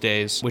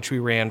Tuesdays, which we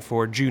ran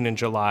for June and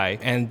July.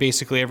 And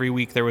basically every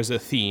week there was a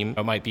theme.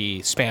 It might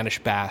be Spanish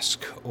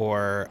Basque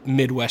or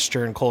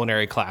Midwestern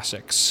culinary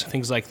classics,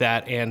 things like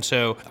that. And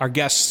so our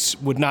guests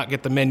would not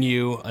get the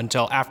menu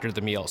until after the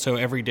meal. So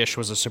every dish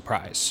was a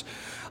surprise.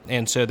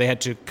 And so they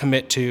had to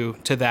commit to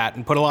that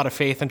and put a lot of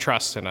faith and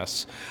trust in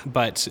us.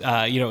 But,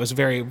 it was a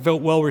very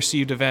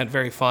well-received event,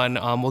 very fun.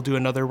 We'll do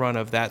another run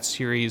of that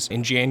series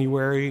in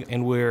January,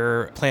 and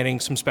we're planning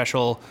some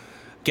special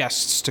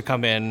guests to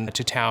come in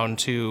to town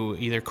to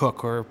either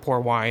cook or pour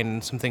wine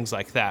and some things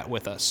like that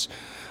with us.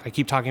 I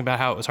keep talking about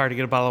how it was hard to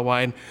get a bottle of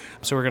wine.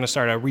 So we're going to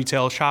start a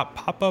retail shop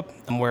pop-up,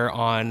 where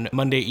on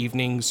Monday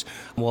evenings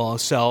we'll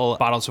sell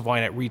bottles of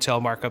wine at retail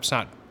markups,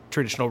 not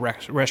traditional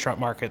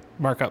restaurant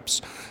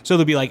markups. So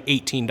they'll be like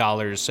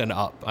 $18 and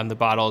up on the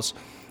bottles.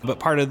 But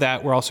part of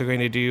that, we're also going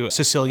to do a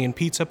Sicilian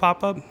pizza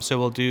pop-up. So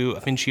we'll do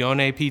a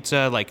Fincione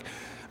pizza, like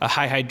a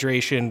high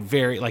hydration,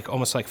 very like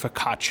almost like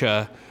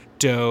focaccia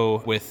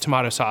dough with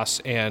tomato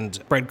sauce and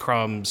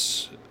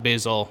breadcrumbs,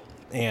 basil.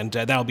 And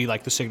that'll be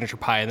like the signature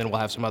pie. And then we'll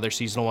have some other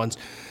seasonal ones.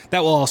 That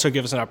will also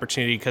give us an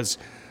opportunity because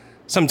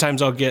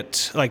sometimes I'll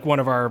get, like one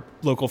of our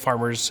local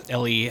farmers,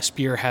 Ellie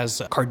Spear,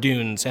 has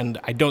cardoons, and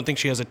I don't think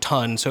she has a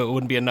ton, so it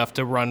wouldn't be enough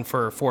to run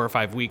for 4 or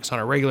 5 weeks on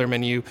our regular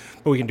menu,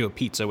 but we can do a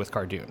pizza with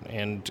cardoon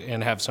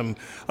and have some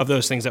of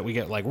those things that we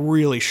get like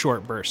really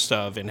short bursts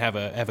of and have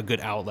a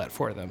good outlet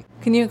for them.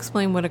 Can you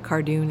explain what a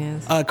cardoon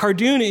is?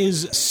 Cardoon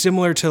is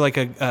similar to like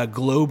a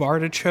globe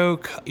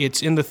artichoke.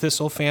 It's in the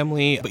thistle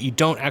family, but you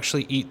don't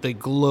actually eat the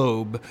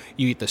globe,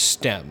 you eat the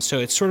stem. So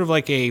it's sort of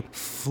like a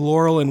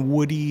floral and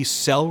woody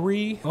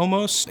celery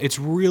almost. It's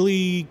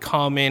really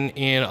common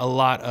in a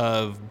lot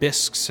of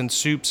bisques and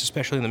soups,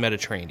 especially in the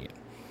Mediterranean.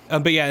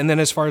 But yeah, and then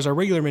as far as our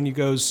regular menu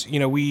goes,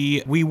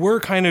 we were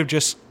kind of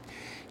just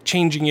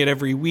changing it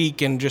every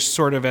week and just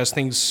sort of as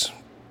things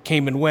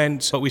came and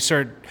went. But we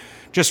started,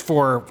 just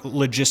for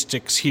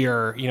logistics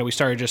here, we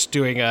started just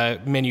doing a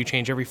menu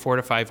change every 4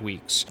 to 5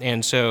 weeks.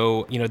 And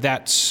so,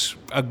 that's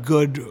a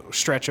good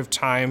stretch of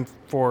time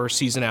for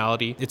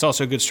seasonality. It's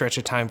also a good stretch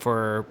of time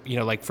for,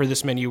 like for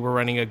this menu, we're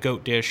running a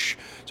goat dish.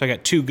 So I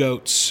got 2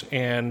 goats,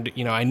 and,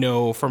 I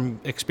know from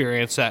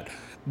experience that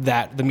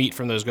the meat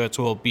from those goats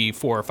will be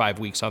 4 or 5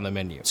 weeks on the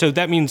menu. So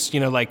that means,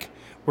 like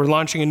we're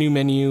launching a new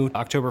menu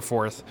October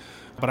 4th,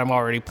 but I'm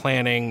already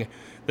planning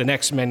the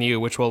next menu,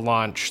 which will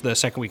launch the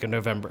second week of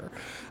November.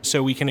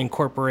 So we can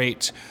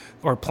incorporate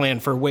or plan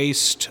for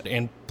waste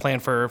and plan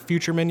for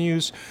future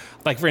menus.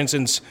 Like, for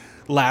instance,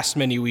 last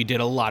menu we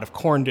did a lot of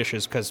corn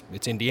dishes because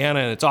it's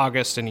Indiana and it's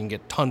August and you can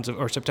get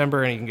or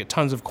September and you can get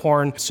tons of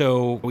corn.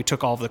 So we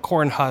took all of the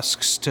corn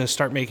husks to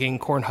start making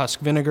corn husk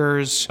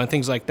vinegars and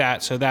things like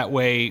that. So that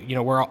way,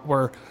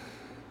 we're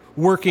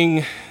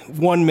working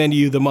one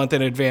menu the month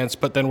in advance,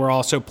 but then we're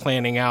also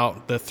planning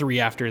out the 3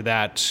 after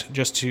that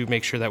just to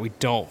make sure that we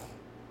don't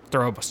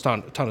throw a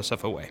ton of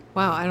stuff away.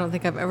 Wow, I don't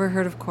think I've ever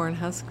heard of corn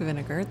husk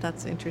vinegar.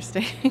 That's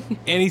interesting.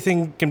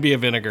 Anything can be a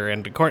vinegar,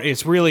 and corn,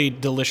 it's really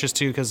delicious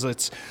too because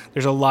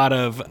there's a lot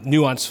of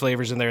nuanced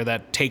flavors in there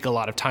that take a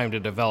lot of time to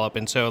develop.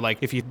 And so, like,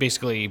 if you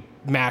basically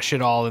mash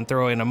it all and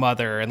throw in a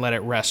mother and let it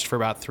rest for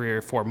about 3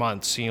 or 4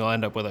 months, you'll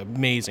end up with an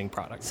amazing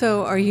product.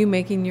 So, are you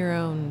making your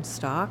own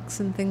stocks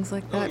and things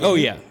like that? Oh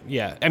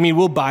yeah. I mean,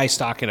 we'll buy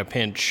stock in a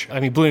pinch.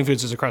 I mean, Blooming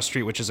Foods is across the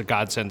street, which is a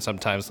godsend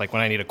sometimes, like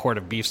when I need a quart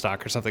of beef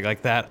stock or something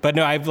like that. But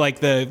no, I've like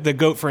the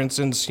goat, for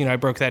instance, I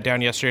broke that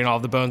down yesterday and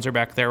all the bones are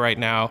back there right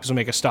now because we'll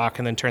make a stock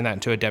and then turn that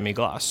into a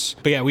demi-glace.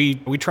 But yeah, we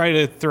try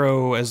to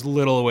throw as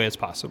little away as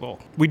possible.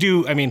 We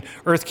do,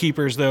 Earth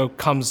Keepers, though,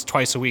 comes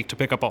twice a week to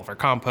pick up all of our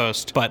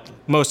compost, but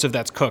most of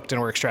that's cooked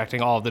and we're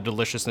extracting all of the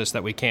deliciousness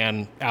that we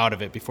can out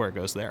of it before it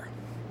goes there.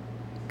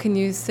 Can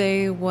you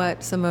say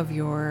what some of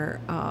your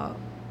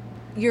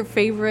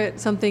favorite,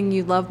 something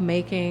you love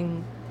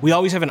making? We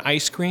always have an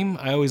ice cream.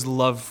 I always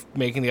love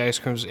making the ice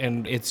creams,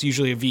 and it's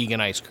usually a vegan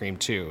ice cream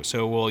too.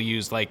 So we'll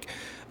use like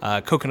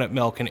coconut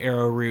milk and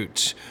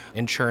arrowroot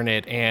and churn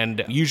it.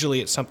 And usually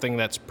it's something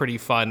that's pretty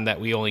fun that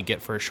we only get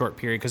for a short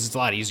period because it's a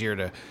lot easier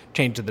to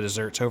change to the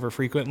desserts over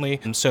frequently.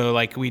 And so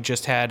like we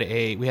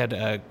had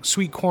a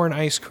sweet corn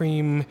ice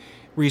cream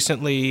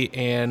recently,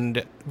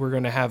 and we're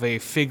going to have a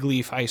fig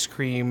leaf ice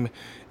cream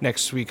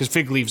next week because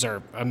fig leaves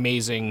are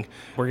amazing.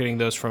 We're getting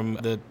those from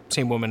the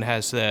same woman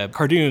has the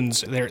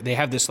cardoons. They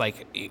have this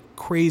like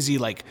crazy,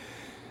 like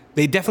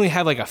they definitely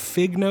have like a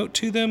fig note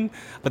to them,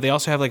 but they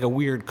also have like a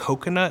weird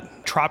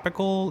coconut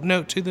tropical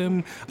note to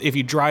them. If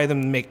you dry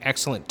them, they make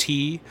excellent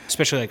tea,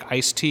 especially like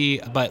iced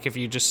tea. But if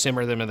you just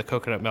simmer them in the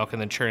coconut milk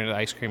and then churn it into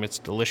ice cream, it's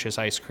delicious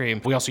ice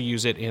cream. We also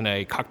use it in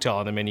a cocktail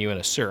on the menu in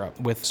a syrup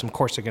with some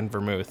Corsican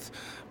vermouth.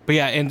 But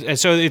yeah, and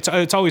so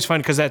it's always fun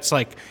because that's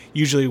like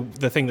usually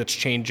the thing that's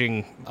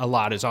changing a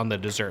lot is on the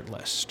dessert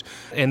list.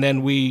 And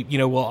then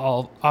we'll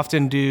all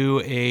often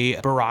do a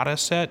burrata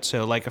set,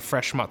 so like a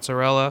fresh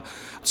mozzarella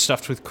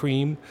stuffed with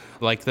cream.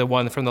 Like the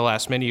one from the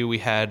last menu, we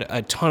had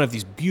a ton of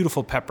these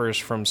beautiful peppers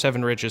from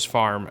Seven Ridges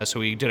Farm. So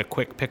we did a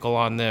quick pickle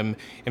on them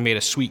and made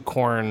a sweet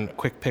corn,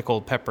 quick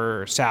pickled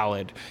pepper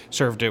salad,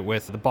 served it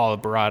with the ball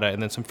of burrata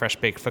and then some fresh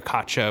baked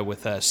focaccia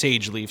with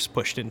sage leaves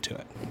pushed into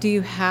it. Do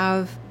you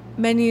have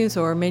menus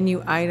or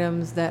menu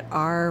items that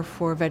are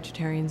for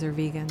vegetarians or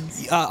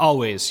vegans?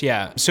 Always,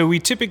 yeah. So we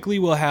typically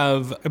will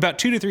have about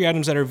 2 to 3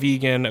 items that are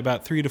vegan,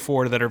 about 3 to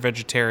 4 that are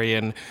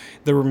vegetarian.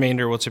 The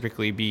remainder will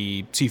typically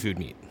be seafood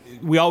meat.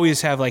 We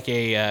always have like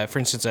for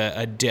instance,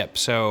 a dip.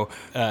 So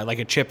like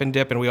a chip and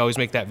dip, and we always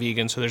make that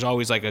vegan. So there's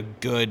always like a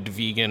good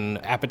vegan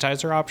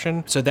appetizer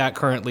option. So that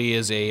currently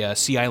is a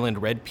Sea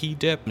Island red pea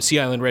dip. Sea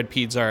Island red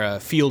peas are a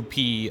field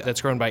pea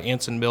that's grown by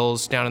Anson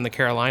Mills down in the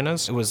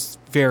Carolinas. It was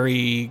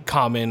very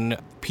common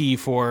pea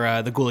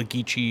for the Gullah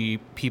Geechee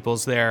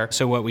peoples there.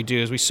 So what we do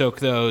is we soak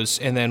those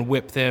and then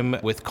whip them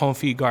with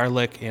confit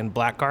garlic and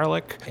black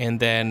garlic, and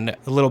then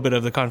a little bit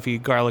of the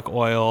confit garlic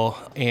oil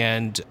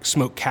and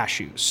smoked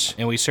cashews.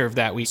 And we serve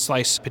that. We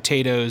slice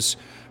potatoes,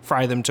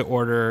 fry them to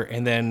order,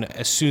 and then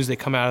as soon as they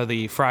come out of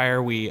the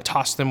fryer, we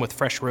toss them with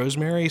fresh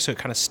rosemary, so it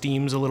kind of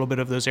steams a little bit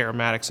of those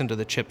aromatics into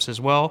the chips as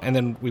well. And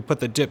then we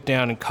put the dip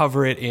down and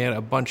cover it in a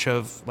bunch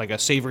of, like a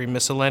savory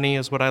miscellany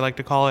is what I like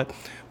to call it,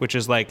 which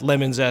is like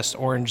lemon zest,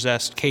 orange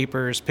zest,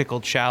 capers,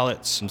 pickled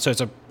shallots. And so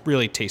it's a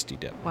really tasty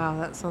dip. Wow,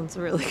 that sounds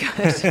really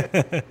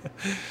good.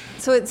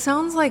 So it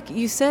sounds like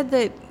you said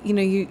that,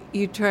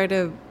 you try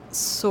to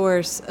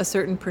source a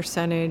certain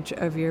percentage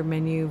of your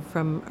menu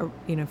from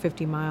a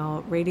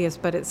 50-mile radius,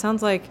 but it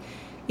sounds like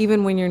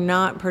even when you're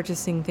not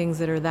purchasing things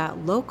that are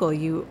that local,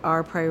 you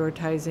are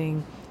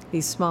prioritizing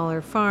these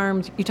smaller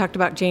farms. You talked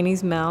about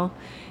Janie's Mill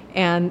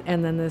and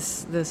then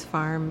this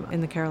farm in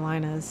the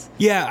Carolinas.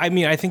 Yeah, I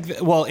mean, I think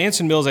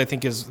Anson Mills, I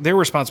think, they're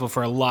responsible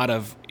for a lot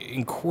of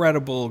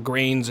incredible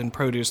grains and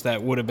produce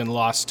that would have been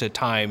lost to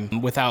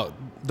time without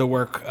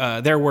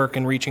their work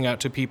in reaching out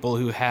to people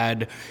who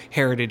had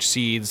heritage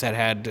seeds that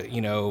had,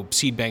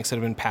 seed banks that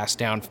have been passed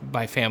down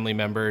by family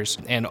members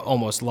and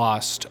almost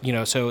lost,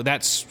 so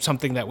that's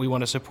something that we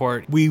want to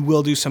support. We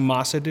will do some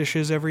masa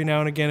dishes every now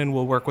and again, and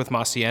we'll work with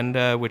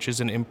Macienda, which is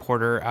an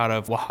importer out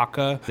of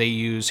Oaxaca. They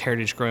use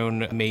heritage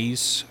grown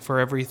maize for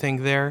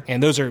everything there.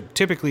 And those are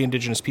typically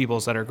indigenous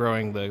peoples that are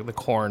growing the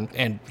corn,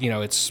 and,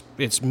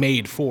 it's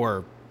made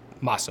for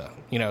masa,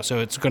 so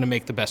it's going to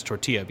make the best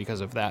tortilla because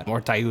of that, or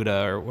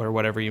tayuda or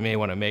whatever you may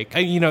want to make.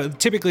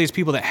 Typically it's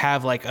people that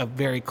have like a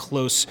very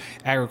close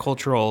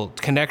agricultural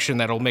connection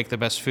that'll make the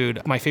best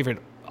food. My favorite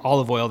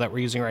olive oil that we're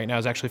using right now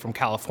is actually from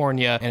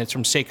California, and it's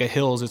from Seca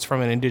Hills. It's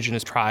from an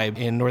indigenous tribe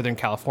in Northern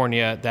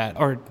California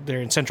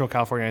they're in Central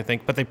California, I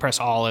think, but they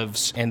press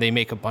olives and they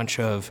make a bunch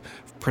of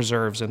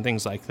preserves and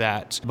things like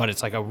that. But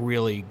it's like a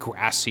really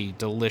grassy,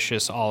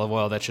 delicious olive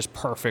oil that's just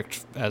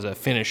perfect as a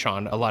finish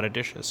on a lot of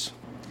dishes.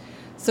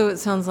 So it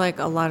sounds like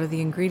a lot of the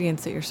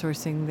ingredients that you're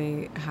sourcing,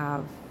 they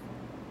have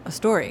a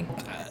story.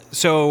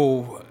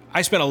 So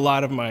I spent a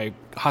lot of my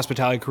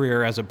hospitality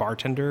career as a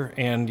bartender,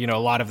 and, a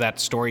lot of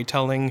that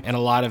storytelling, and a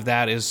lot of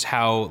that is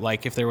how,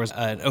 like, if there was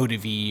an eau de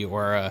vie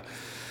or a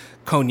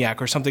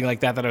cognac or something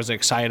like that I was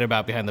excited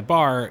about behind the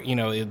bar,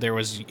 it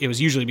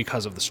was usually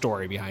because of the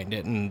story behind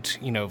it. And,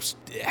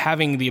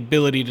 having the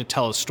ability to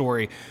tell a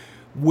story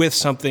with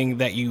something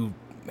that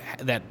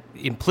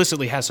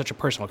implicitly has such a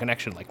personal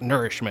connection, like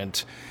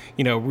nourishment,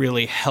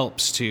 really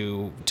helps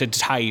to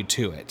tie you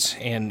to it.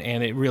 And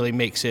it really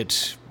makes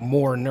it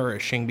more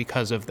nourishing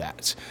because of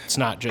that. It's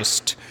not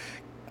just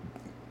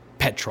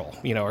petrol,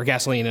 or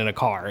gasoline in a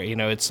car.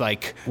 It's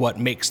like what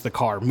makes the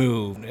car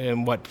move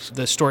and what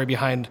the story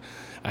behind.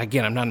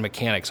 Again, I'm not a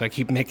mechanic, so I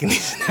keep making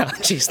these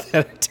analogies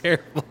that are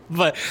terrible.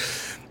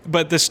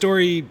 But the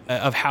story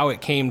of how it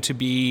came to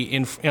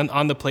be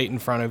on the plate in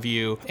front of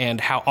you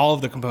and how all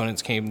of the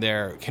components came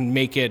there can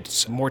make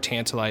it more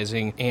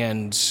tantalizing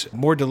and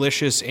more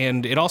delicious.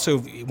 And it also,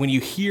 when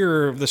you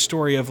hear the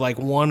story of like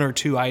 1 or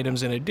 2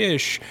 items in a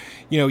dish,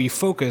 you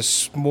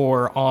focus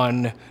more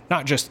on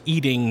not just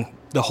eating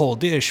the whole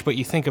dish, but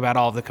you think about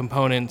all of the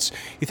components,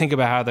 you think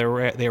about how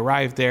they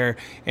arrived there,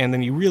 and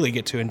then you really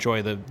get to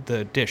enjoy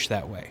the dish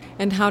that way.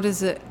 And how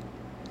does it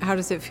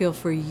feel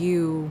for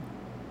you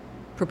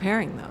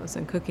preparing those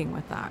and cooking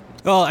with that?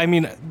 Well, I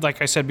mean,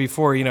 like I said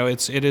before,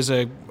 it is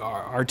a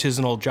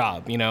artisanal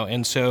job,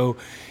 and so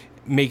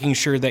making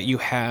sure that you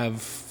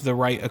have the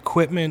right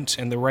equipment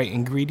and the right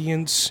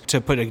ingredients to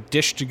put a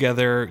dish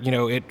together,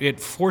 it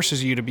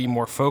forces you to be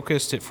more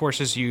focused. It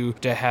forces you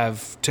to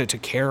have to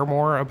care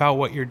more about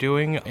what you're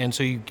doing. And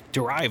so you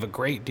derive a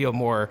great deal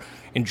more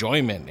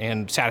enjoyment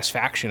and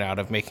satisfaction out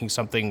of making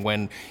something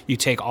when you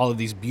take all of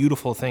these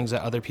beautiful things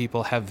that other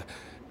people have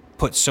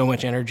put so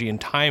much energy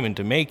and time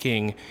into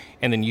making,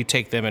 and then you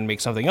take them and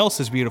make something else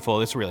that's beautiful.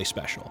 It's really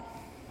special.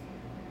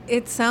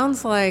 It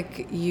sounds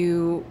like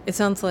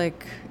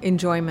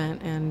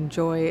enjoyment and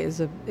joy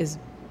is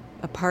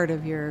a part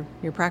of your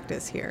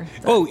practice here.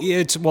 Oh,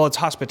 it's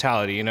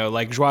hospitality.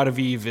 Like joie de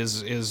vivre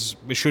is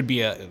it should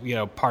be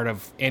a part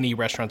of any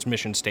restaurant's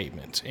mission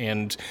statement,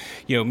 and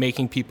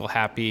making people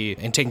happy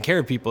and taking care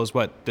of people is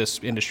what this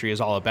industry is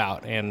all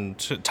about, and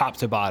top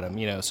to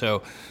bottom.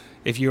 So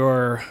if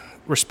you're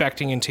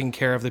respecting and taking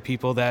care of the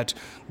people that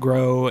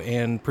grow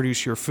and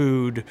produce your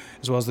food,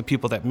 as well as the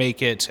people that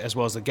make it, as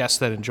well as the guests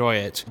that enjoy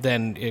it,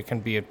 then it can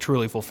be a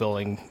truly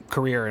fulfilling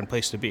career and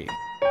place to be.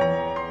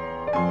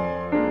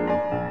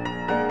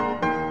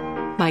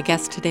 My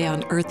guest today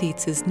on Earth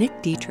Eats is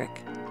Nick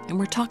Dietrich, and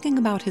we're talking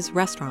about his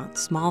restaurant,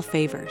 Small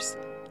Favors,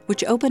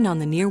 which opened on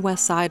the near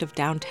west side of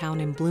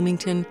downtown in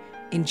Bloomington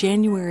in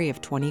January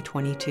of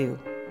 2022.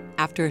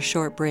 After a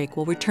short break,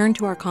 we'll return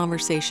to our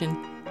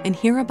conversation and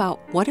hear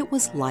about what it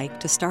was like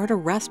to start a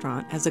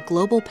restaurant as a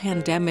global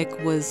pandemic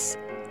was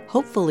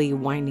hopefully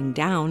winding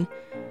down,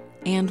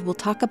 and we'll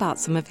talk about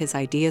some of his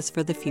ideas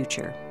for the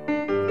future.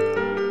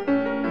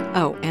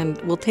 Oh, and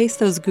we'll taste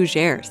those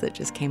gougères that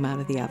just came out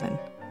of the oven.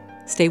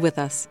 Stay with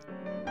us.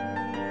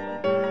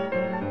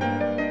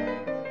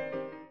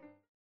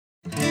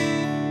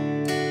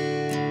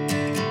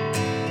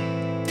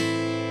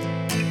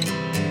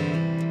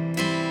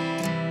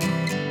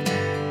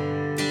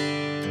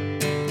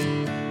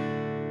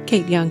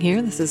 Kate Young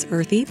here. This is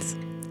Earth Eats.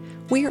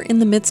 We are in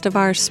the midst of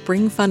our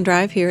spring fun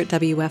drive here at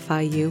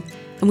WFIU,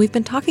 and we've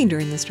been talking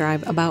during this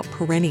drive about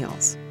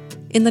perennials.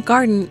 In the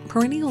garden,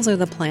 perennials are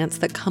the plants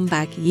that come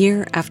back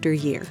year after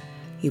year.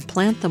 You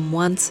plant them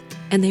once,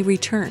 and they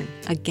return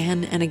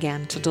again and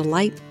again to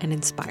delight and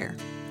inspire.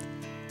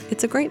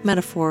 It's a great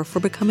metaphor for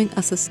becoming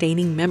a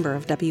sustaining member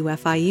of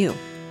WFIU.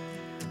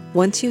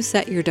 Once you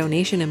set your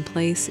donation in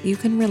place, you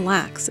can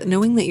relax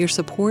knowing that your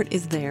support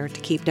is there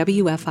to keep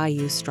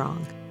WFIU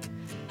strong.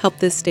 Help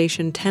this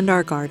station tend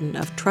our garden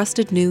of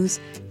trusted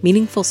news,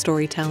 meaningful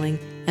storytelling,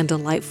 and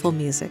delightful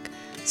music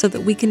so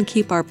that we can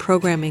keep our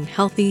programming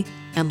healthy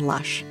and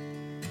lush.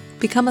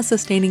 Become a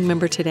sustaining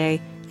member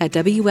today at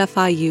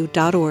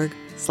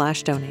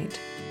wfiu.org/donate.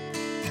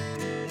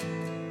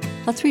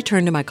 Let's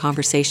return to my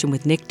conversation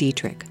with Nick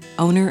Dietrich,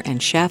 owner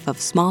and chef of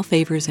Small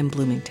Favors in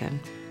Bloomington.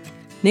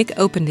 Nick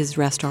opened his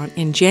restaurant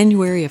in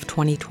January of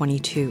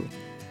 2022.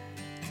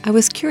 I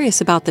was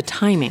curious about the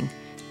timing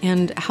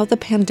and how the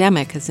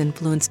pandemic has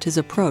influenced his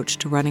approach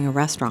to running a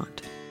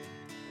restaurant.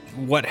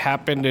 What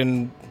happened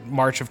in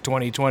March of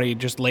 2020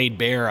 just laid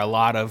bare a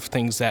lot of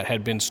things that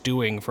had been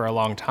stewing for a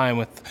long time,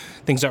 with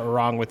things that were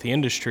wrong with the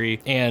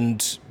industry.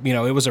 And,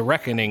 it was a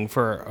reckoning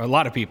for a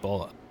lot of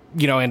people,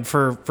 and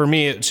for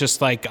me, it's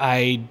just like,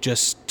 I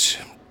just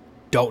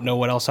don't know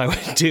what else I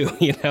would do,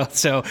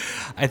 So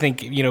I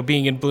think,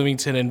 being in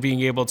Bloomington and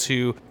being able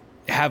to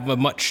have a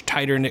much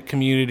tighter knit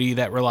community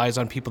that relies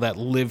on people that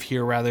live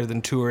here rather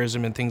than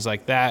tourism and things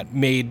like that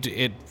made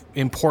it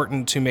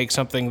important to make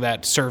something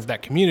that served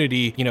that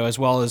community, as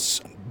well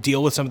as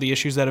deal with some of the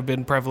issues that have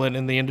been prevalent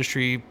in the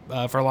industry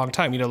for a long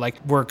time.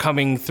 Like we're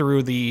coming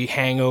through the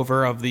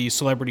hangover of the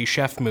celebrity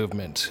chef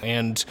movement,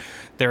 and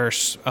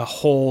there's a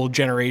whole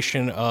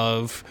generation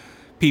of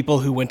people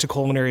who went to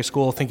culinary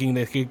school thinking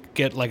they could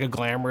get like a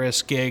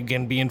glamorous gig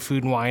and be in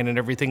food and wine and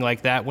everything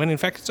like that, when in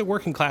fact it's a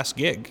working class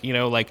gig.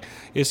 Like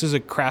this is a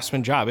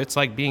craftsman job. It's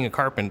like being a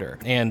carpenter.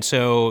 And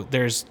so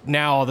there's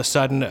now all of a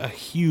sudden a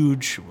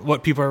huge,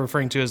 what people are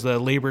referring to as the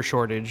labor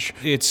shortage.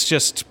 It's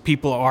just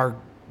people are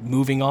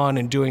moving on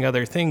and doing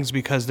other things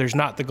because there's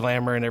not the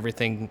glamour and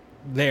everything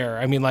there.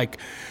 I mean, like,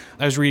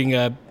 I was reading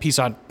a piece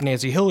on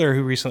Nancy Hiller,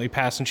 who recently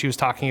passed, and she was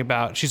talking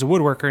about, she's a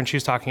woodworker, and she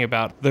was talking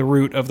about the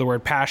root of the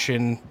word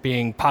passion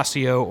being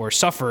passio, or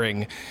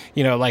suffering.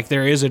 Like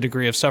there is a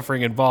degree of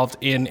suffering involved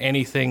in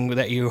anything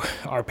that you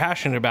are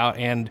passionate about,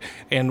 and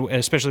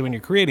especially when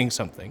you're creating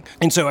something.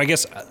 And so I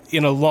guess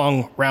in a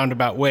long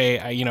roundabout way,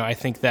 I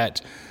think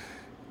that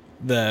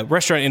the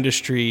restaurant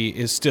industry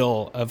is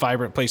still a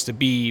vibrant place to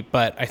be,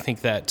 but I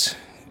think that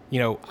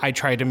I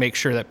try to make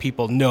sure that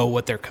people know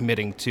what they're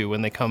committing to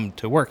when they come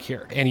to work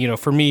here. And,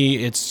 for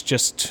me, it's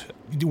just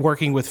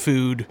working with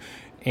food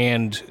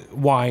and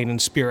wine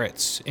and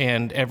spirits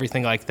and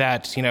everything like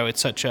that.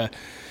 It's such an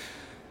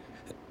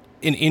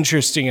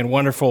interesting and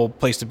wonderful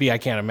place to be. I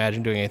can't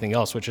imagine doing anything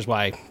else, which is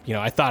why,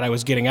 I thought I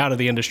was getting out of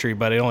the industry,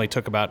 but it only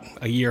took about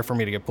a year for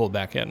me to get pulled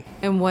back in.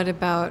 And what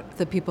about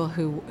the people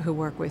who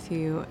work with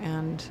you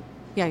and,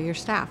 your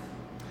staff?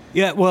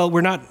 Yeah, well,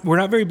 we're not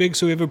very big,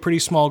 so we have a pretty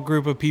small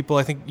group of people.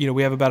 I think,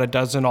 we have about a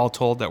dozen all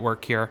told that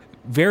work here.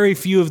 Very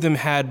few of them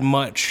had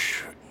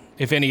much,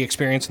 if any,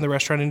 experience in the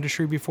restaurant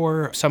industry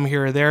before, some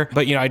here or there.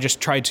 But, I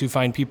just tried to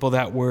find people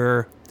that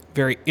were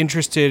very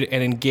interested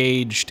and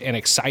engaged and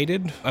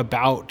excited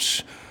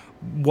about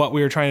what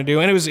we were trying to do.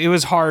 And it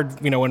was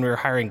hard, when we were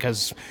hiring,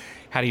 because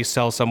how do you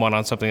sell someone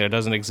on something that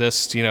doesn't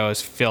exist,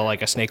 feel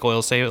like a snake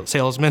oil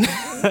salesman.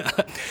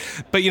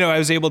 But, I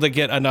was able to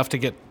get enough to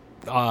get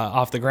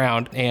off the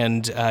ground,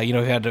 and we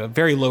had a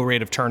very low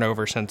rate of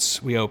turnover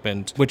since we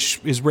opened, which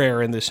is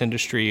rare in this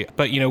industry.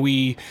 But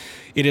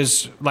it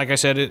is, like I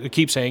said, I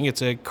keep saying,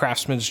 it's a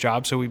craftsman's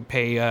job, so we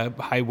pay a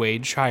high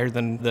wage, higher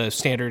than the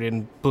standard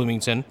in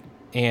Bloomington.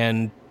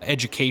 And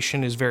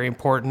education is very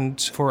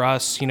important for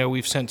us.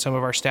 We've sent some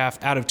of our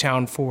staff out of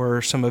town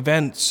for some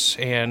events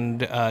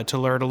and to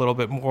learn a little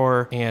bit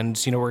more. And,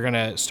 we're going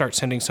to start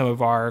sending some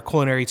of our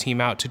culinary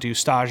team out to do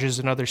stages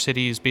in other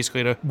cities,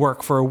 basically to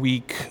work for a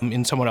week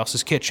in someone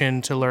else's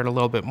kitchen to learn a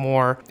little bit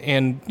more.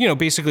 And,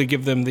 basically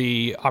give them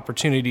the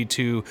opportunity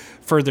to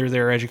further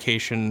their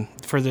education,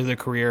 further their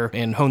career,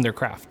 and hone their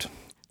craft.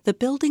 The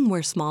building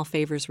where Small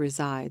Favors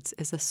resides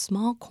is a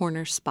small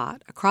corner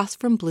spot across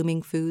from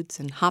Blooming Foods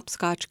and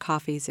Hopscotch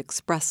Coffee's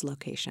express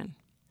location.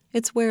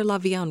 It's where La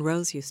Vie en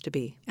Rose used to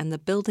be, and the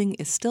building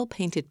is still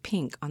painted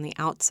pink on the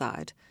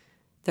outside,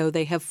 though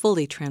they have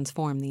fully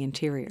transformed the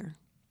interior.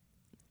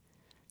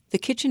 The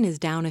kitchen is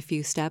down a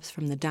few steps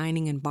from the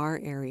dining and bar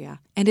area,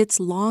 and it's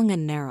long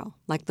and narrow,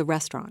 like the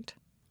restaurant.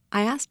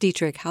 I asked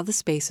Dietrich how the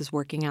space is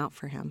working out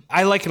for him.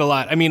 I like it a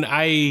lot.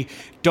 I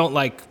don't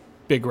like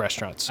big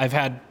restaurants. I've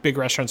had big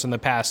restaurants in the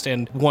past,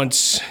 and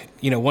once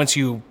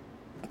you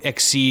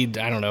exceed,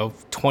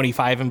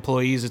 25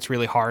 employees, it's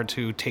really hard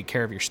to take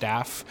care of your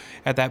staff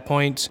at that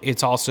point.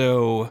 It's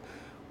also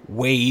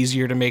way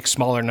easier to make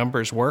smaller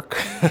numbers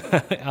work.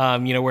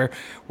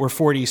 We're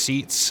 40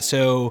 seats,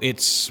 so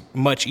it's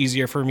much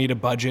easier for me to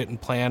budget and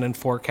plan and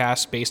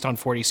forecast based on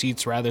 40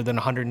 seats rather than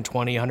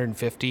 120,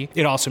 150.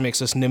 It also makes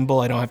us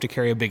nimble. I don't have to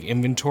carry a big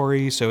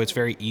inventory, so it's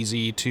very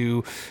easy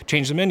to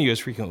change the menu as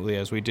frequently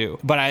as we do.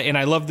 But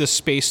I love this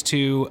space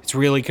too. It's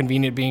really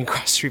convenient being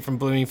across the street from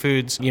Blooming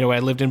Foods. I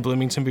lived in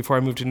Bloomington before I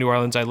moved to New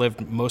Orleans. I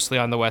lived mostly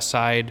on the west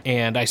side,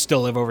 and I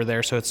still live over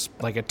there, so it's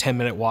like a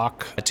 10-minute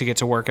walk to get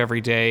to work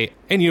every day.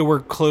 And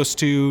we're close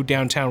to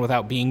downtown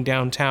without being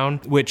downtown,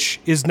 which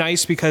is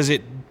nice because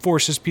it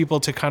forces people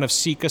to kind of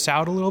seek us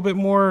out a little bit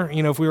more.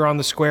 If we were on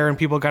the square and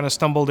people kind of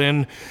stumbled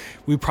in,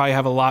 we probably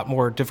have a lot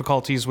more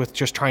difficulties with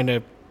just trying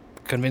to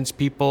convince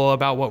people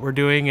about what we're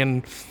doing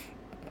and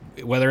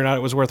whether or not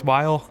it was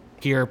worthwhile.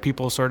 Here,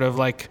 people sort of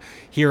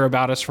hear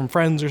about us from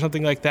friends or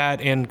something like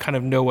that and kind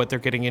of know what they're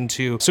getting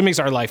into. So it makes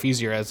our life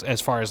easier as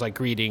far as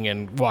greeting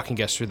and walking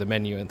guests through the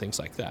menu and things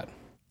like that.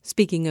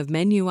 Speaking of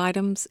menu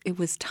items, it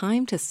was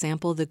time to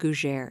sample the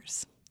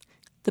gougères.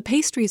 The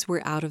pastries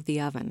were out of the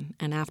oven,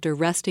 and after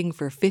resting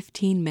for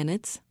 15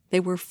 minutes,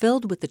 they were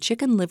filled with the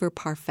chicken liver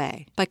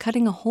parfait by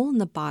cutting a hole in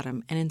the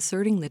bottom and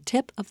inserting the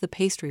tip of the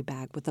pastry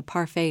bag with the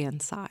parfait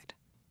inside.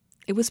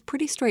 It was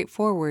pretty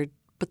straightforward,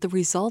 but the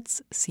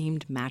results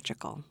seemed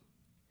magical.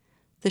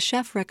 The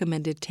chef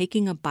recommended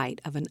taking a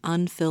bite of an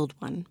unfilled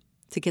one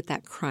to get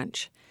that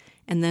crunch,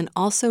 and then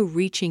also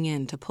reaching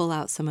in to pull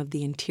out some of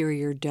the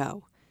interior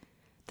dough.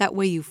 That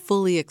way you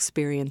fully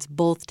experience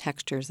both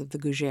textures of the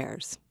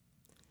gougères.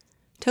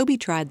 Toby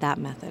tried that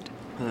method.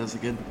 That was a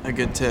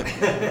good tip.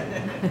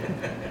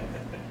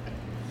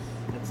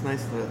 It's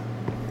nice that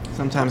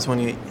sometimes when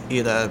you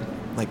eat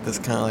this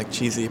kind of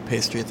cheesy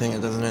pastry thing,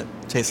 it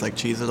doesn't taste like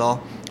cheese at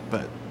all,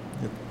 but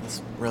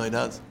this really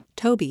does.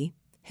 Toby,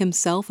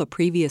 himself a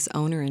previous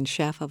owner and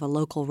chef of a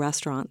local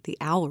restaurant, the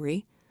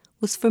Owlery,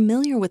 was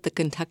familiar with the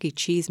Kentucky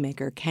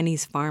cheesemaker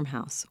Kenny's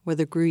Farmhouse, where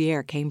the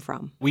Gruyere came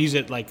from. We use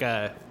it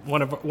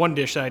one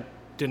dish that I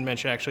didn't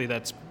mention actually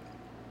that's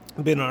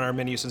been on our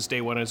menu since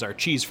day one is our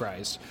cheese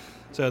fries.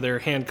 So they're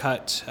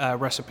hand-cut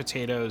russet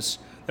potatoes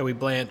that we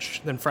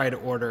blanch, then fry to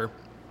order,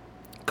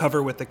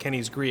 cover with the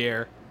Kenny's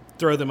Gruyere,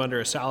 throw them under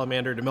a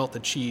salamander to melt the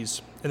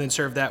cheese, and then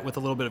serve that with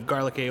a little bit of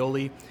garlic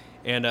aioli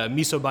and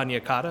miso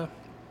bagna cotta.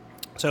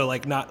 So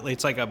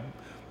it's like a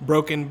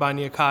broken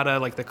bagna cotta,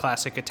 like the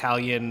classic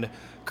Italian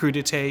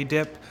crudité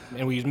dip,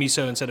 and we use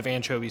miso instead of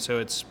anchovy. So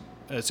it's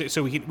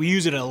so we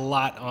use it a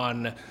lot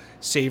on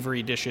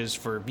savory dishes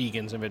for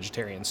vegans and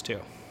vegetarians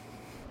too.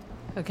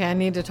 Okay, I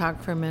need to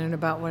talk for a minute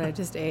about what I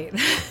just ate.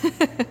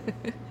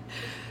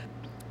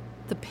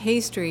 The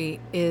pastry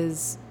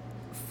is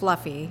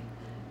fluffy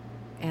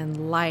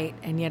and light,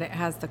 and yet it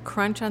has the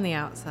crunch on the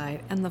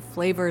outside, and the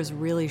flavor is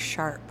really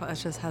sharp. It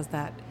just has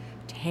that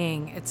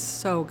tang. It's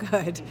so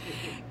good.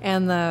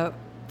 And the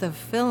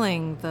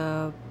filling,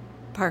 the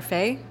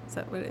parfait, is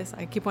that what it is?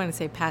 I keep wanting to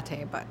say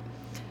pate, but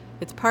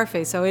it's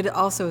parfait. So it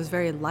also is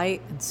very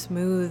light and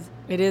smooth.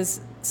 It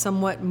is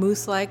somewhat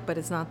mousse-like, but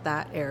it's not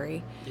that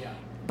airy. Yeah.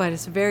 But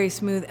it's very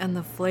smooth, and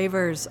the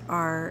flavors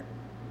are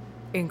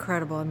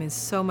incredible. I mean,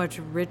 so much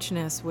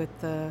richness with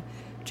the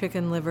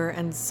chicken liver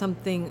and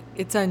something.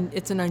 It's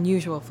an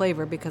unusual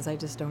flavor because I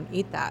just don't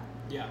eat that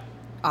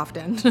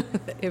often,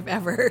 if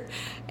ever.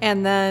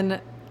 And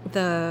then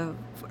the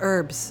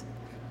herbs.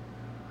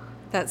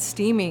 That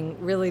steaming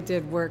really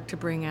did work to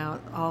bring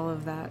out all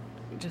of that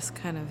just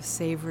kind of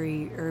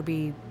savory,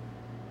 herby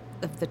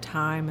of the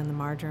thyme and the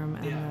marjoram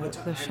and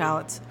the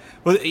shallots.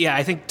 Well, yeah,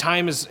 I think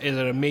thyme is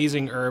an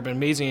amazing herb, an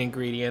amazing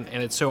ingredient,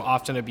 and it's so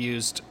often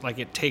abused.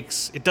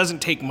 It doesn't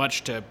take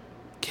much to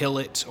kill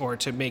it or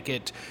to make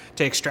it,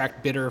 to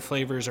extract bitter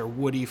flavors or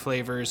woody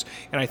flavors.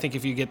 And I think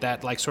if you get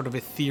that sort of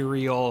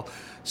ethereal,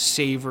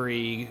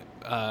 savory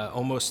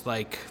almost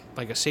like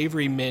a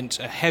savory mint,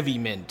 a heavy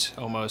mint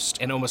almost,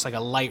 and almost like a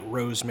light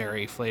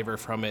rosemary flavor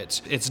from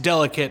it. It's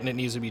delicate and it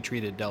needs to be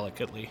treated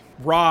delicately.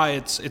 Raw,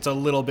 it's a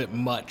little bit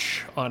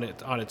much on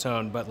its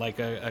own, but like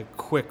a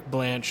quick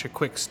blanch, a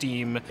quick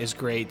steam is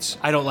great.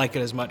 I don't like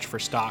it as much for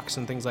stocks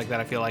and things like that.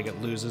 I feel like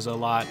it loses a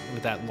lot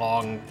with that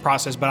long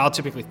process, but I'll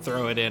typically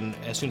throw it in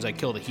as soon as I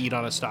kill the heat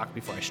on a stock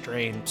before I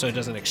strain, so it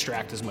doesn't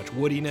extract as much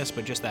woodiness,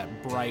 but just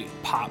that bright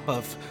pop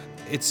of,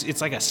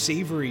 it's like a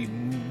savory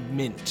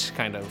mint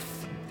kind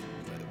of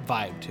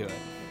vibe to it.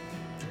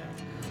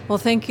 Well,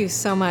 thank you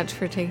so much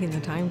for taking the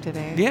time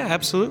today. Yeah,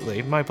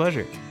 absolutely. My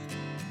pleasure.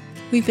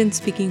 We've been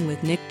speaking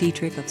with Nick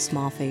Dietrich of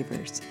Small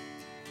Favors.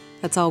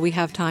 That's all we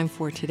have time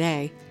for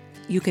today.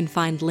 You can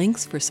find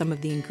links for some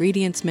of the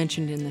ingredients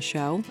mentioned in the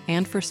show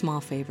and for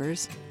Small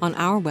Favors on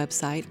our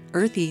website,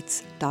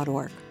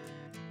 eartheats.org.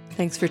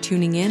 Thanks for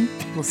tuning in.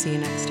 We'll see you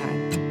next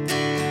time.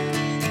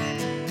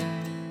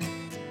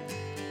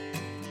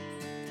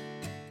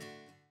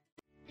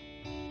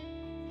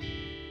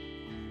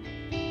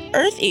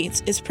 Earth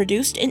Eats is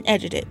produced and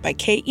edited by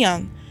Kate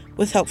Young,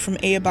 with help from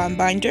Eobon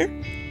Binder,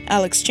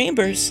 Alex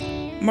Chambers,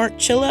 Mark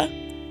Chilla,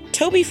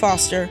 Toby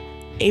Foster,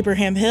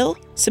 Abraham Hill,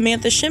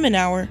 Samantha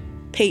Shimenauer,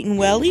 Peyton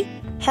Welly,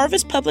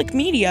 Harvest Public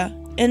Media,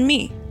 and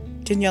me,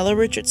 Daniela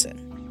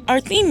Richardson. Our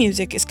theme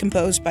music is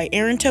composed by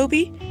Aaron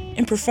Toby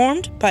and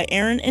performed by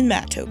Aaron and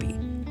Matt Toby.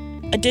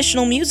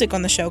 Additional music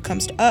on the show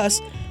comes to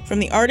us from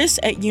the artists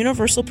at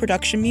Universal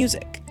Production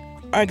Music.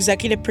 Our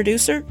executive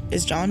producer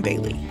is John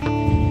Bailey.